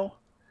Sandy. show?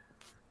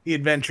 The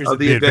Adventures Oh, of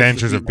The Pete.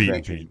 Adventures of Pete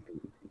and Pete.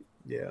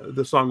 Yeah,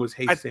 the song was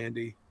Hey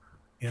Sandy.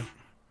 Yeah.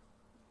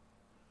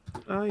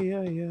 Oh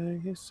yeah,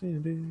 Hey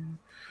Sandy.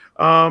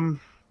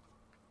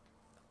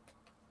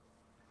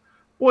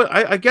 Boy,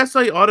 I guess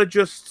I ought to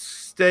just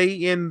stay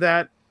in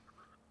that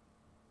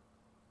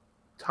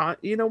time.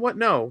 You know what?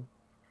 No.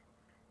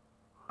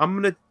 I'm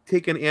gonna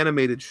take an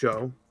animated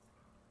show,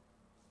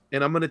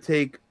 and I'm gonna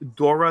take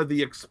Dora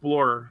the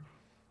Explorer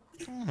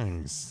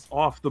Nice.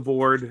 off the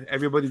board.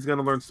 Everybody's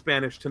gonna learn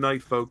Spanish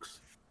tonight,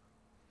 folks.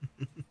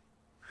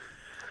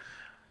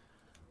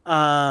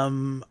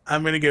 I'm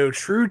gonna go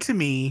True to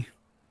Me.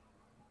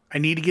 I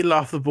need to get it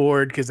off the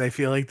board because I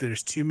feel like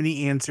there's too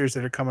many answers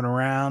that are coming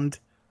around.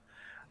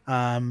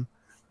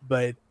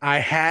 But I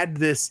had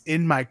this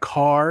in my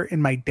car,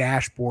 in my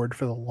dashboard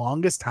for the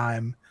longest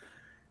time.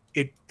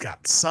 It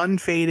got sun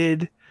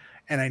faded,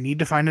 and I need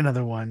to find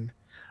another one.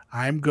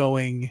 I'm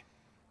going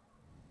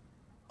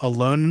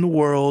Alone in the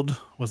World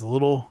with a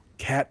Little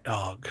Cat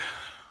Dog.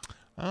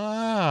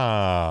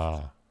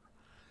 Ah.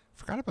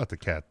 Forgot about the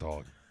cat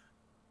dog.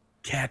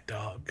 Cat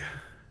Dog.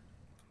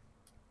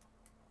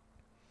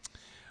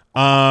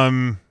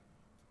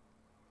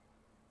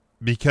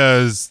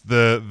 Because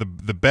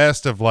the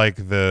best of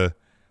like the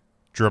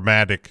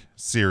dramatic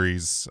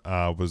series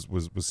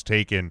was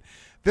taken.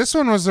 This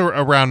one was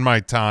around my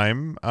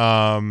time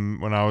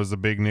when I was a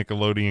big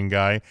Nickelodeon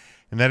guy,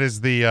 and that is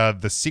the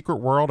Secret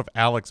World of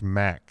Alex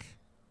Mack.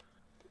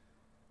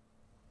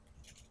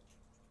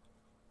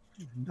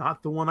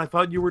 Not the one I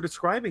thought you were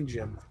describing,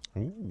 Jim.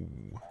 Ooh.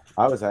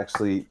 I was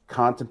actually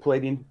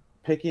contemplating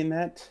picking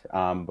that,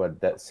 but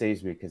that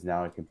saves me because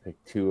now I can pick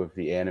 2 of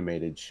the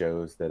animated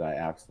shows that I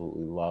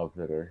absolutely love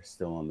that are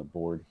still on the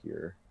board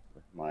here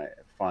with my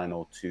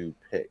final 2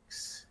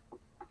 picks.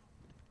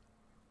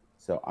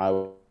 So I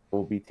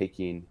will be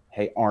taking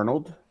Hey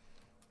Arnold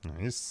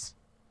Nice.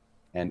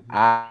 and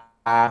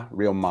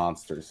Real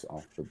Monsters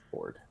off the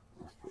board.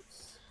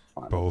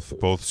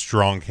 Both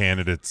strong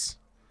candidates.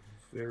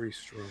 Very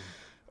strong.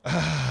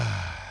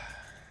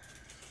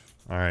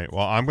 All right.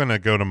 Well, I'm gonna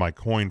go to my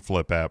coin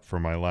flip app for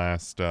my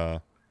last one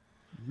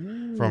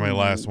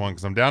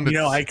because I'm down to. You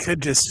know, I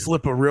could just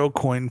flip a real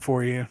coin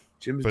for you.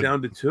 Jim's but-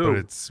 down to 2. but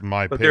it's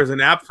my But pick. there's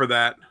an app for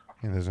that.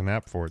 Yeah, there's an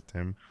app for it,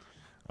 Tim.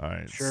 All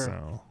right. Sure.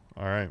 So,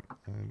 all right.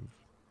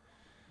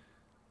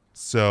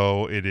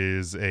 So it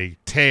is a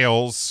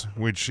Tails,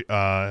 which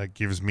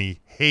gives me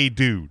Hey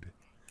Dude.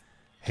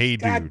 Hey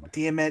Dude. God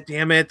damn it.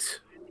 Damn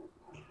it.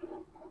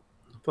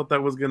 I thought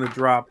that was going to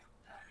drop.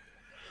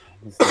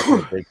 I'm such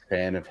a big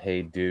fan of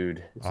Hey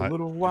Dude. It's a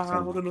little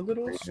wild and a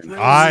little strange.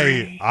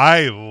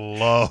 I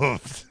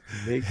loved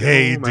Make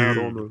Hey home out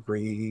Dude. on the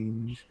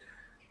range.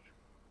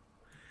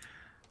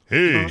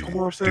 Hey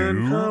Horse and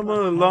Dude. come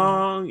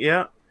along.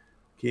 Yeah.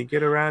 Can't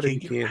get her out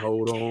if you can't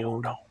hold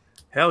on.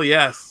 Hell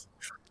yes.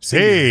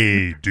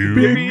 Hey Dude.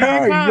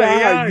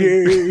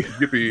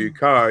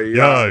 Yippee-ki-yay.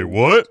 Yeah,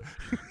 what?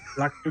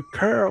 Like the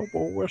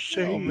cowboy was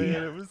saying. Oh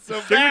man, it was so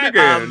Sing it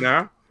bad. again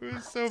now. It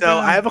was so So bad.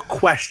 I have a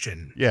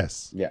question.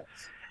 Yes. Yes.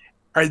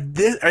 Are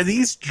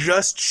these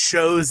just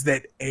shows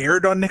that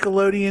aired on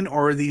Nickelodeon,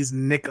 or are these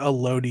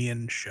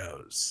Nickelodeon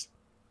shows?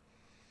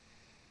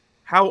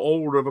 How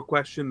old of a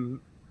question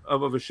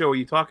of a show are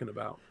you talking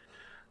about?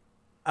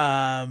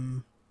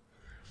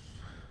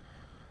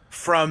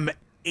 From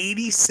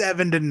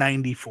 87 to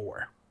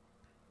 94.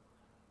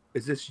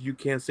 Is this you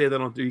can't say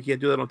that on you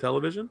can't do that on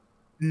television?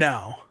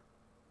 No.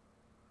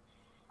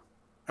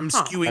 I'm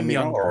Huh. skewing I mean,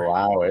 I'll younger.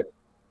 allow it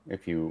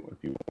if you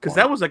Because want.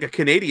 that was like a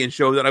Canadian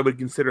show that I would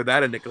consider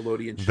that a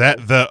Nickelodeon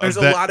show. There's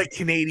a lot of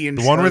Canadian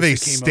the one where shows they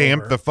that came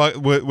stamped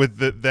over.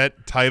 with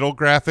that title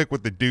graphic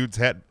with the dude's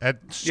head yeah,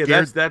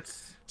 scared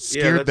that's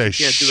scared the you can't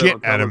do that shit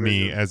on out of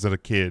me television. as a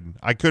kid.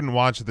 I couldn't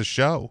watch the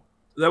show.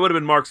 That would have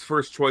been Mark's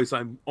first choice.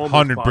 I'm almost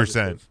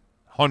 100%.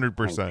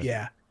 100%.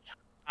 Yeah.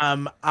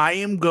 I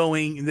am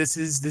going. This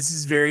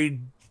is very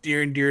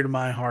dear and dear to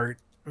my heart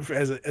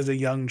as a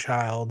young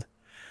child.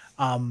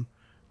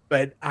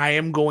 But I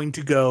am going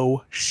to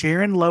go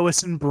Sharon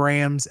Lois and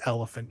Bram's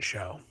Elephant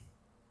Show.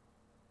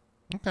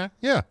 Okay.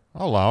 Yeah,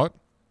 I'll allow it.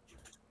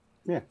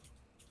 Yeah.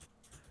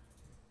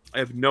 I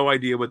have no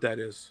idea what that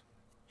is.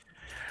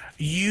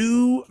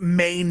 You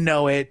may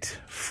know it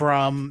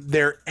from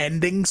their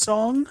ending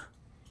song.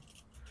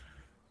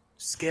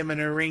 Skimming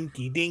a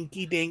rinky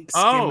dinky dink,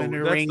 Oh,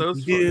 skimming a that's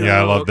those rinky doo. ones. Yeah,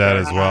 I love that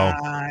Okay. as well.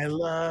 I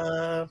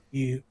love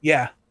you.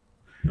 Yeah.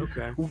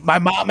 Okay. My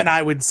mom and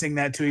I would sing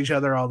that to each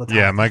other all the time.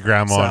 Yeah, my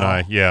grandma and So-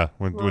 I. Yeah,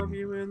 Love would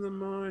you in the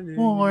morning.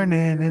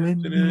 Morning and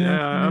in the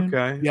Yeah, afternoon.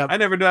 okay. Yep. I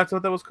never knew that's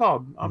what that was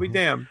called. I'll be Mhm.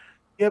 damned.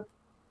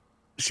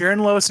 Sharon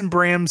Lois and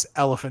Bram's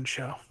Elephant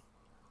Show.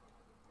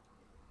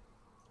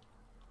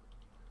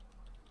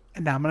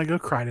 And now I'm gonna go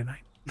cry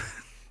tonight.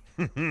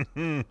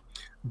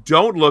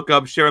 Don't look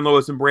up Sharon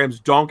Lois and Bram's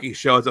Donkey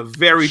Show. It's a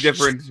very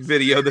different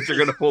video that you're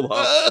going to pull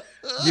up.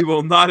 You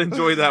will not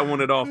enjoy that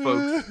one at all,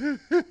 folks.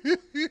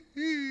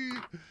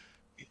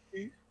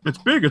 It's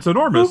big. It's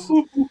enormous.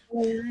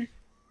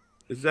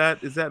 Is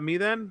that me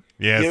then?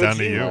 Yeah, it's down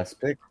to you. Last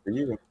pick for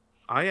you.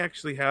 I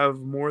actually have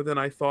more than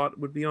I thought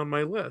would be on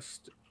my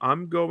list.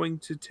 I'm going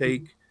to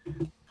take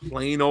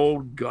plain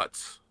old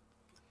Guts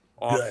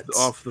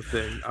off the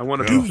thing. I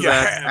want to put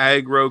that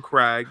aggro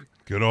crag.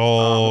 Good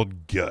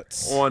old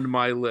Guts on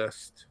my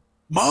list.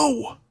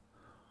 Mo.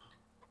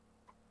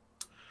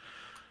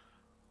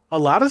 A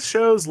lot of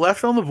shows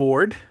left on the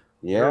board.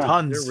 Yeah,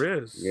 tons. There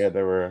is. Yeah,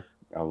 there were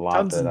a lot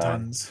Tons that and I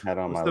tons. had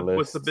on my list.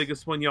 What's the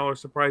biggest one y'all are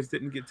surprised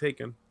didn't get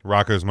taken?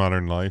 Rocko's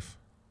Modern Life.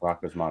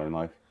 Rocko's Modern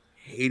Life.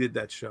 Hated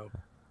that show.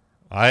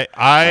 I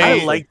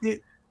liked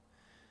it.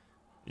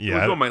 It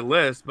was on my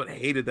list, but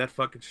hated that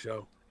fucking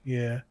show.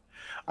 Yeah.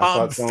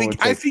 I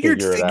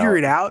figured figure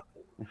it out.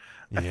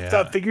 Yeah. I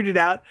thought figured it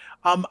out.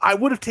 I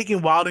would have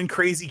taken Wild and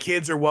Crazy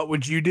Kids or What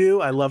Would You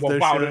Do? I love those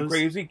Wild shows. and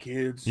Crazy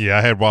Kids. Yeah,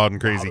 I had Wild and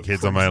Crazy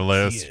Kids on my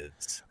list.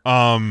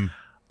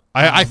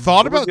 I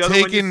thought about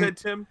taking. One you said,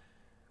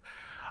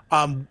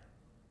 Tim?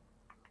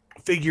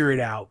 Figure It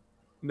Out.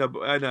 No,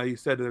 but I know you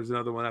said there's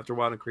another one after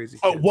Wild and Crazy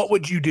Kids. Oh, What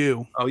Would You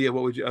Do? Oh yeah,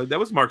 What Would You? That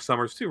was Mark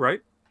Summers too,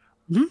 right?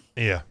 Mm-hmm.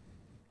 Yeah.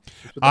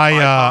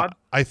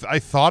 I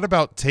thought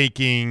about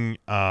taking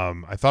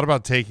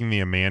the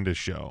Amanda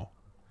Show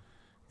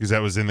because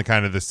that was in the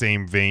kind of the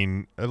same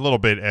vein a little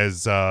bit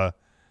as all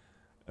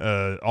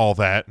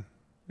that.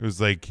 It was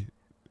like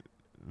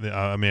the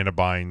Amanda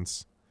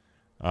Bynes.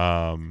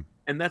 And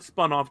that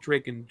spun off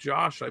Drake and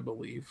Josh, I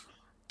believe.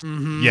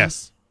 Mm-hmm.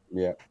 Yes.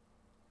 Yeah.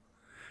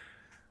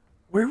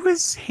 Where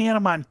was Hannah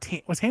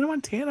Montana? Was Hannah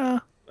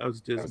Montana? That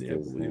was Disney, I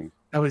believe.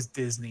 That was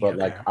Disney. But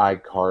okay. like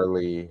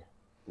iCarly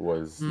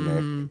was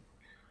Nick.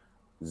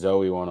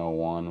 Zoe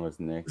 101 was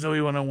Nick.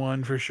 Zoe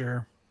 101 for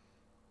sure.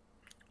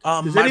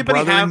 Does My anybody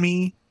Brother have and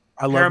Me?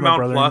 I love Paramount My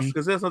Brother Plus? and Me.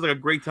 Because that sounds like a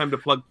great time to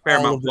plug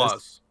Paramount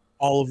Plus.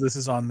 All of this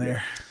is on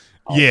there.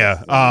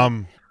 Yeah.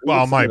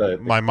 Well, my mom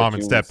and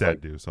cartoons, stepdad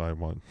like do, so I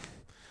want.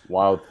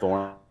 Wild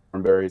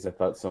Thornberries, I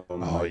thought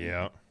someone Oh might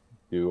yeah.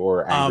 do,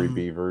 or Angry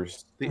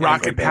Beavers.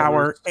 Rocket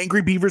Power.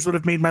 Angry Beavers would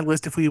have made my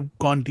list if we had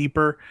gone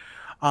deeper.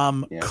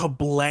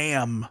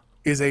 Kablam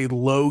is a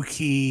low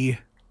key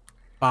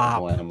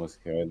bop. Kablam was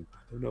good.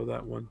 I know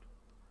that one.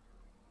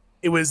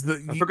 It was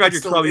I forgot you're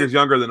 12 years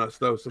younger than us,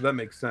 though, so that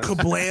makes sense.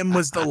 Kablam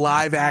was the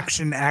live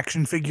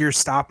action figure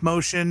stop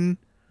motion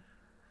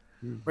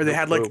where they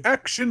had like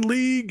Action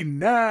League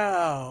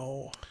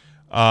now.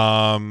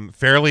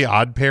 Fairly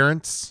Odd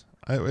Parents,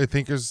 I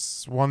think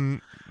is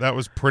one that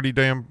was pretty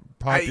damn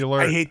popular.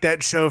 I hate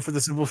that show for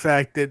the simple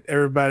fact that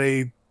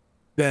everybody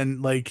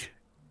then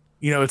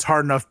it's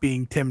hard enough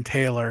being Tim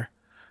Taylor,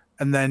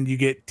 and then you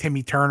get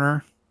Timmy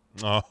Turner.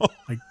 Oh,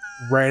 like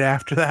right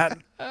after that.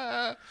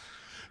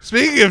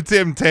 Speaking of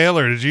Tim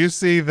Taylor, did you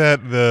see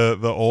that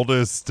the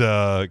oldest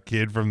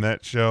kid from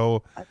that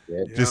show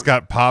just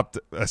got popped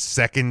a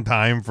second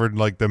time for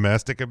like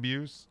domestic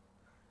abuse?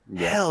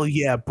 Hell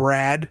yeah,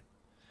 Brad.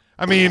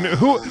 I mean,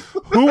 who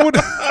would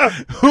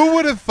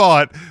have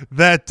thought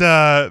that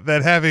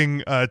that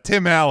having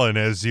Tim Allen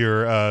as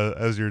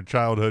your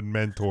childhood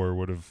mentor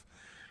would have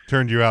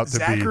turned you out to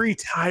be Zachary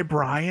Ty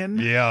Bryan?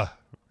 Yeah.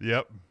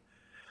 Yep.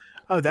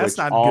 Oh, that's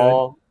not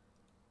good.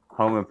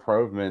 Home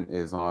Improvement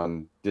is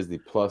on Disney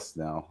Plus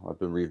now. I've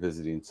been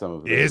revisiting some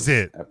of those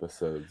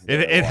episodes.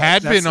 It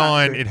had been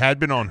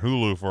on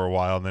Hulu for a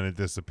while and then it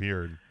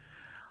disappeared.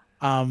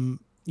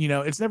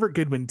 It's never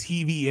good when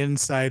TV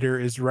Insider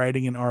is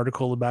writing an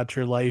article about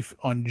your life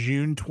on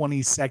June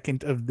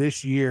 22nd of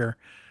this year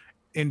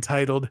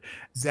entitled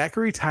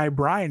Zachary Ty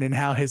Bryan and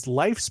How His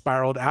Life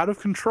Spiraled Out of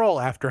Control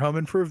After Home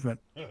Improvement.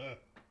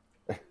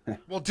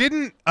 Well,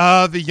 didn't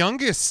the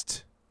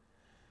youngest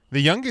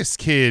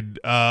kid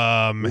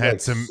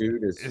had some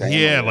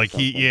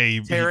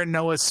Taron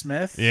Noah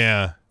Smith?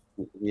 Yeah.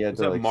 He had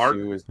to Mark?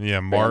 sue his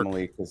Mark,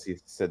 family because he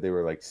said they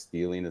were like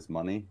stealing his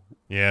money.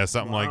 Yeah,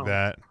 something like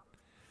that.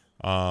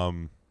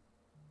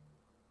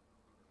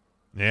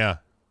 Yeah.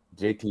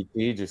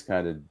 JTT just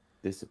kind of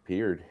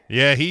disappeared.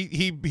 Yeah,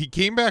 he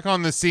came back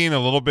on the scene a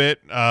little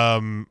bit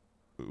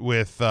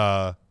with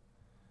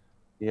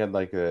he had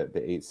like the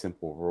 8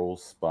 Simple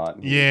Rules spot.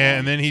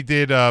 And then he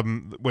did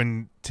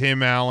when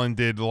Tim Allen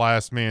did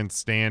Last Man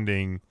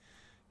Standing,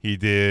 he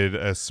did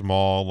a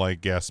small like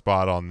guest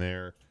spot on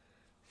there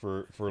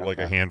for like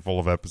a handful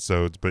of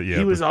episodes. But yeah,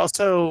 he was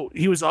also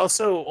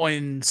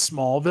on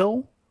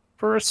Smallville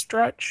for a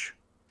stretch.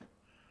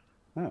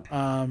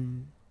 Oh.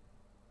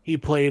 He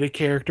played a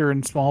character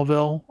in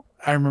Smallville.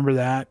 I remember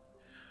that.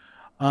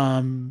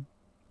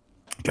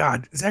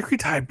 God, Zachary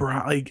Ty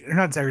Bryan,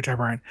 not Zachary Ty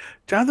Bryan,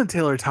 Jonathan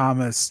Taylor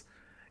Thomas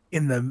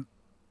in the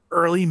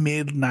early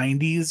mid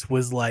 90s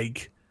was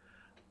like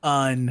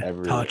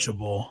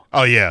untouchable.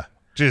 Oh yeah,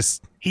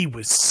 he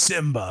was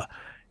Simba.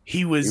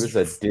 He was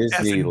a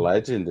Disney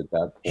legend at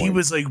that point. He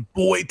was like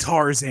boy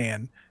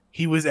Tarzan.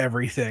 He was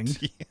everything.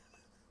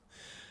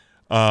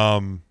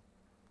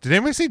 Did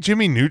anybody see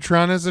Jimmy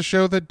Neutron as a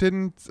show that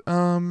didn't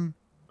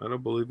I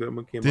don't believe that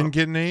one came didn't up.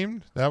 get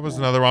named? That was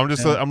another one.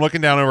 I'm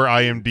looking down over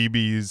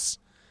IMDb's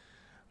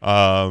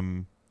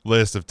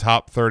list of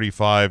top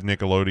 35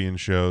 Nickelodeon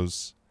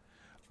shows.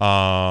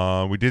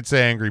 We did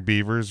say Angry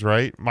Beavers,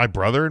 right? My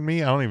Brother and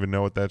Me. I don't even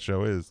know what that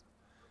show is.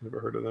 Never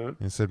heard of that.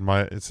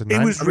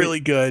 It was really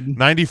good.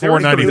 94, There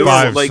was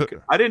 95. like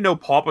I didn't know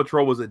Paw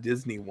Patrol was a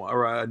Disney one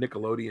or a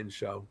Nickelodeon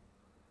show.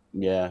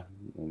 Yeah.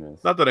 It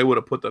is. Not that I would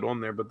have put that on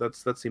there, but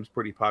that seems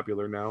pretty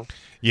popular now.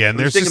 Yeah, and I'm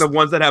there's thinking just, of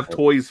ones that have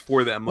toys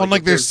for them. well,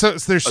 like if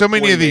there's so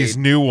many toy of these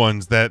made. new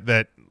ones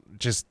that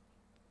just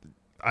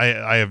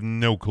I have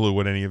no clue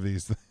what any of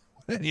these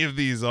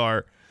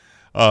are.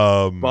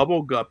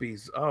 Bubble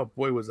Guppies. Oh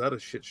boy, was that a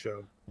shit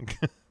show.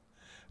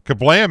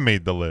 Kablam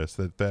made the list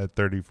at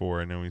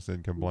 34. I know he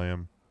said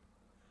Kablam.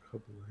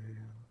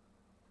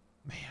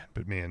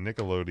 But man,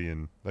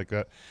 Nickelodeon like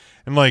that,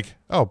 and like,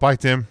 oh, bye,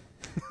 Tim.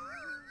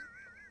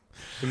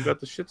 Tim got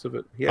the shits of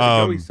it. He had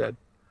to go, he said.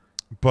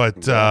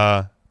 But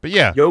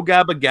yeah, Yo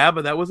Gabba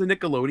Gabba, that was a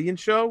Nickelodeon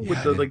show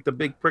with Yeah, the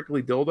big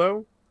prickly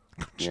dildo.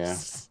 Yeah.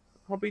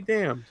 I'll be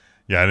damned.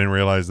 yeah, I didn't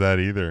realize that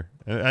either.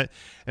 And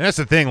that's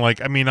the thing.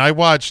 Like, I mean, I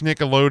watched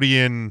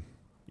Nickelodeon,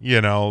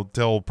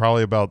 till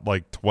probably about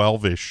like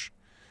 12ish,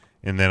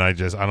 and then I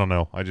don't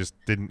know. I just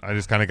kind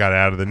of got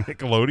out of the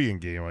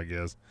Nickelodeon game, I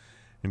guess,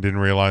 and didn't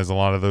realize a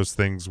lot of those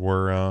things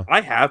were.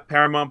 I have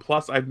Paramount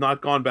Plus. I've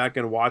not gone back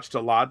and watched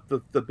a lot.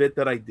 The bit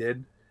that I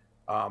did,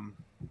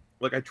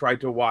 like I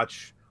tried to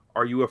watch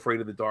Are You Afraid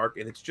of the Dark,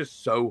 and it's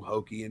just so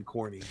hokey and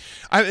corny.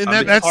 It's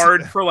that's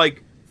hard for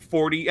like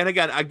 40. And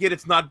again, I get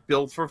it's not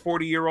built for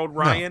 40-year-old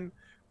Ryan,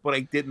 but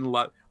I didn't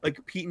love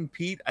like Pete and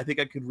Pete. I think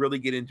I could really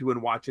get into and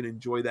watch and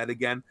enjoy that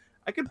again.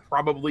 I could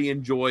probably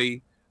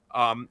enjoy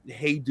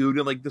Hey Dude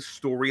and like the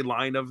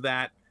storyline of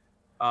that.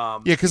 Yeah,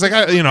 because like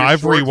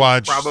I've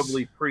rewatched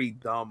probably pretty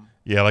dumb.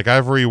 Yeah, like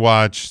I've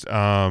rewatched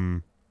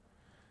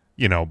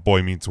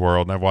Boy Meets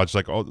World, and I've watched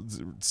like all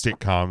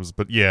sitcoms.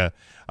 But yeah,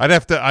 I'd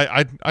have to.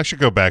 I should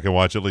go back and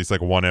watch at least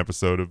like one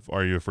episode of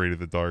Are You Afraid of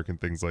the Dark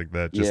and things like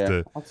that. Just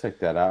to. I'll check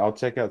that out. I'll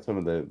check out some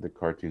of the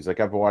cartoons.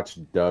 Like I've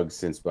watched Doug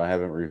since, but I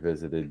haven't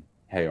revisited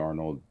Hey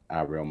Arnold,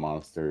 Our Real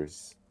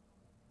Monsters.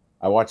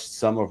 I watched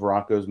some of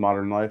Rocko's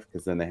Modern Life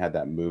because then they had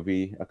that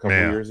movie a couple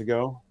years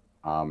ago,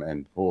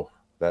 and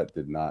that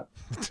did not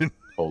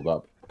hold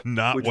up.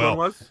 Not Which well.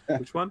 one was?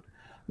 Which one?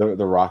 The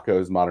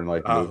Rocko's Modern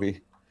Life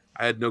movie.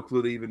 I had no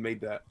clue they even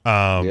made that.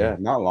 Yeah,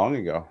 not long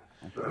ago.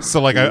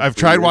 So like I've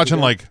tried watching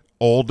like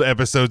old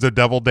episodes of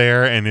Double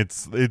Dare, and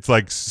it's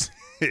like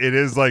it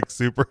is like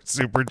super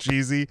super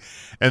cheesy.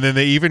 And then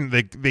they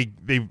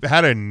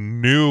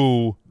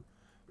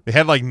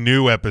had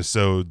new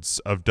episodes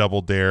of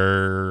Double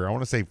Dare. I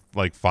want to say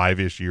like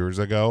 5-ish years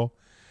ago.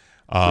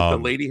 With the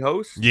lady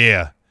host.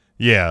 Yeah.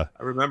 I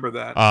remember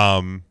that.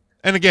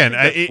 And again,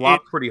 it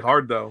flopped pretty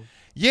hard though.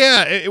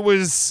 Yeah, it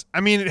was.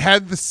 I mean, it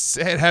had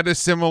a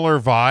similar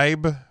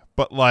vibe,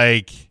 but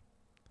like,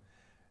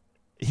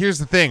 here's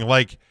the thing.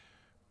 Like,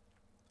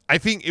 I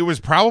think it was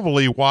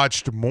probably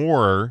watched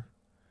more,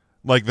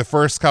 like the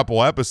first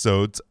couple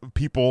episodes,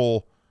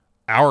 people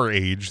our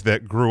age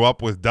that grew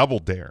up with Double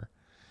Dare.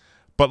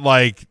 But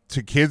like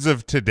to kids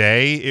of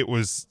today,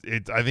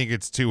 I think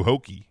it's too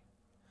hokey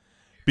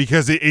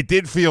because it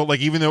did feel like,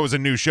 even though it was a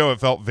new show, it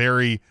felt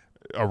very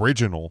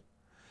original.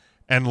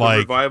 And the like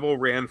revival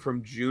ran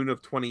from June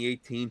of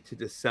 2018 to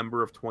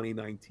December of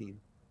 2019.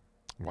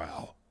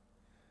 Wow.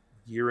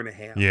 Year and a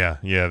half. Yeah,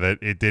 that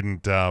it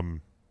didn't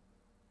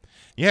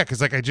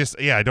because like I just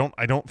don't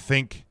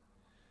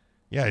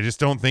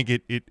think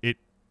it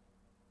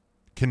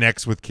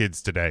connects with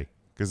kids today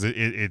because it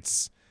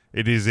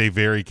is a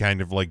very kind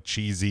of like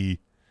cheesy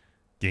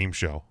game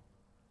show.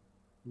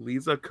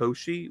 Lisa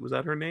Koshy, was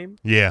that her name?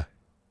 Yeah.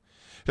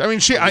 I mean,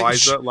 Liza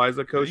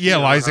Koshy. Yeah,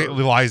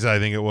 Liza. I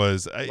think it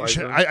was.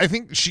 I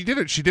think she did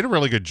it. She did a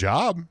really good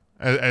job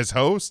as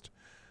host.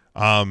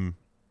 It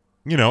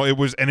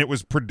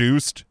was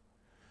produced.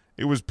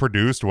 It was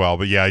produced well,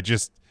 but yeah,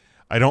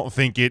 I don't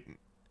think it.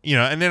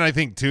 And then I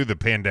think too the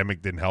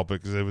pandemic didn't help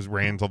it because it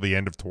ran until the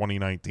end of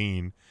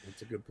 2019.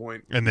 That's a good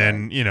point. And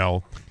then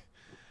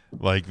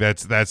like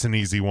that's an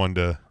easy one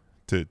to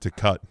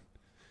cut.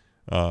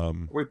 Are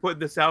we putting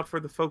this out for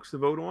the folks to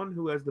vote on?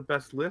 Who has the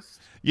best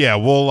list? Yeah,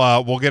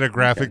 we'll get a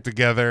graphic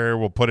together.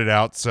 We'll put it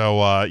out.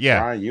 So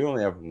yeah. Ryan, you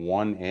only have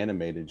one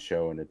animated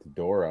show, and it's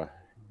Dora.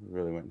 You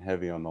really went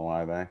heavy on the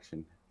live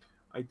action.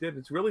 I did.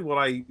 It's really what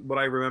I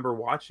remember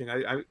watching.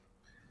 I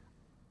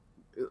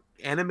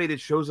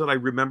animated shows that I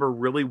remember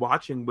really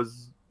watching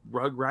was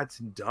Rugrats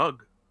and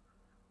Doug.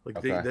 Like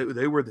Okay.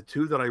 they were the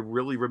two that I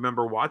really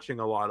remember watching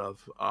a lot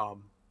of.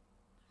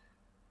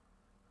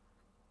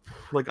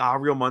 Like Our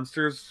Real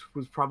Monsters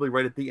was probably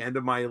right at the end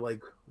of my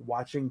like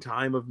watching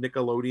time of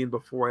Nickelodeon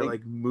before I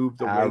like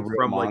moved away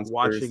from like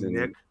watching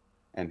Nick.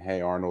 And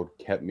Hey Arnold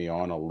kept me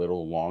on a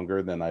little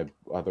longer than I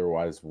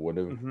otherwise would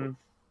have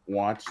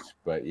watched.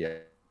 But yeah,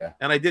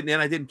 And I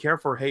didn't care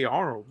for Hey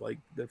Arnold, like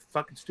the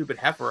fucking stupid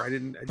heifer. I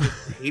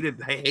just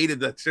hated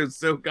that show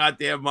so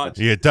goddamn much.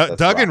 Yeah,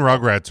 Doug and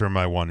Rugrats are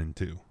my 1 and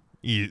 2.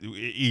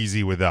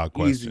 Easy without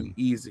question.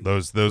 Easy.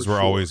 Those were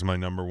always my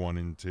number 1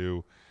 and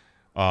 2.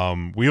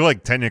 We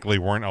like technically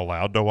weren't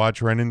allowed to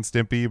watch Ren and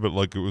Stimpy, but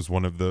like it was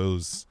one of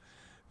those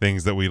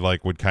things that we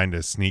like would kind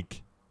of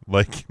sneak.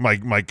 Like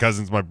my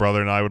cousins, my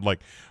brother, and I would like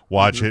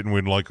watch it, and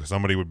we'd like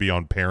somebody would be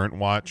on parent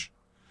watch.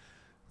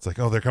 It's like,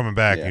 oh, they're coming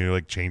back, and you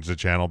like change the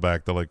channel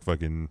back to like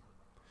fucking,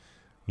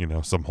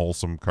 some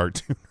wholesome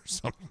cartoon or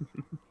something.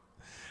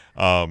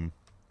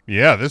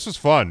 Yeah, this was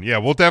fun. Yeah,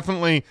 we'll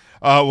definitely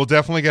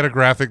get a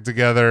graphic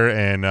together,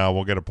 and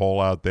we'll get a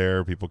poll out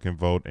there. People can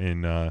vote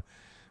and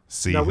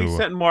see. Now, we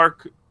sent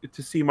Mark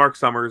to see Mark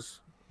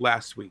Summers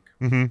last week.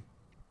 Mm-hmm.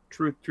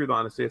 Truth,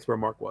 honesty, that's where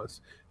Mark was.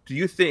 Do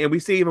you think? And we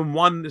say even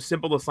one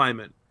simple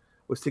assignment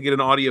was to get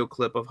an audio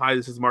clip of "Hi,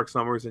 this is Mark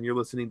Summers, and you're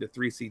listening to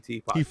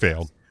 3CT Podcast." He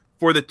failed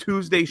for the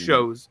Tuesday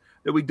shows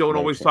that we don't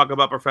always talk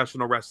about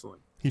professional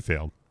wrestling. He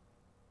failed.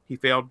 He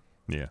failed.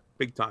 Yeah.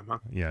 Big time, huh?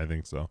 Yeah, I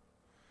think so.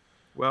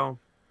 Well,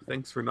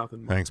 thanks for nothing,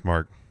 Mark. Thanks,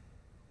 Mark.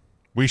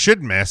 We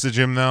should message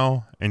him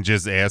though and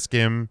just ask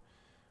him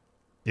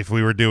if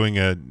we were doing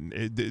a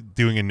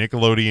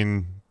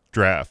Nickelodeon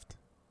draft,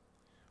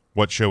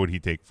 what show would he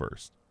take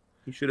first?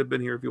 He should have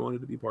been here if he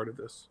wanted to be part of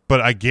this.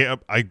 But I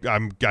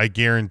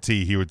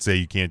guarantee he would say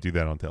you can't do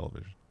that on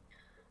television.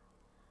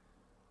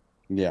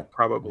 Yeah,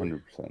 probably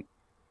 100%.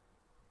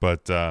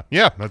 But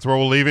yeah, that's where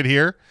we'll leave it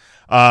here.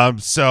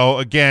 So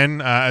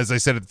again, as I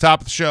said at the top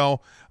of the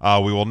show,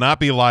 we will not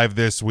be live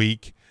this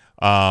week.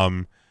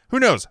 Who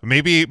knows?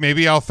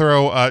 Maybe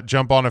I'll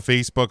jump on a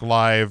Facebook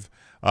Live.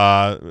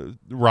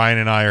 Ryan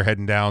and I are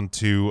heading down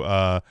to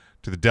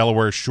the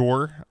Delaware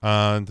shore,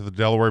 to the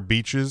Delaware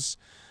beaches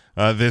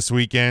this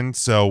weekend.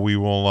 So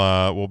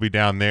we'll be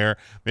down there.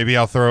 Maybe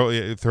I'll throw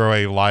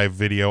a live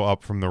video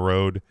up from the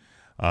road.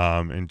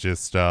 And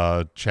just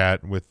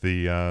chat with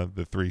the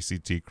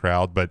 3CT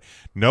crowd. But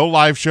no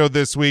live show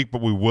this week, but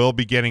we will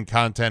be getting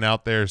content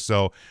out there.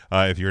 So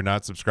if you're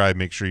not subscribed,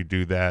 make sure you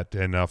do that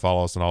and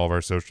follow us on all of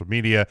our social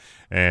media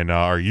and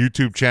our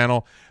YouTube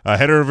channel.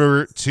 Head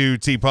over to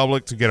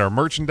TeePublic to get our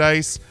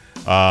merchandise.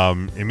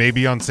 It may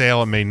be on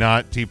sale, it may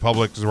not.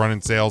 TeePublic is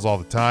running sales all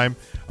the time.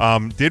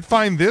 Did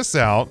find this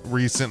out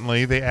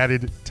recently. They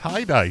added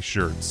tie-dye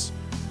shirts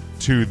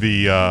to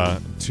the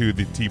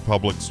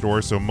TeePublic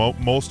store. So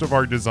most of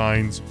our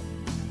designs,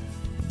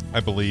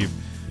 I believe,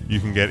 you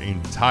can get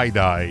in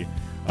tie-dye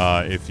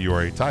if you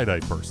are a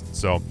tie-dye person.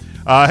 So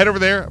head over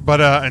there.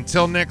 But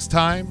until next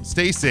time,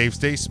 stay safe,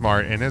 stay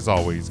smart, and as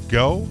always,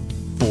 go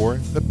for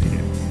the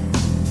pin.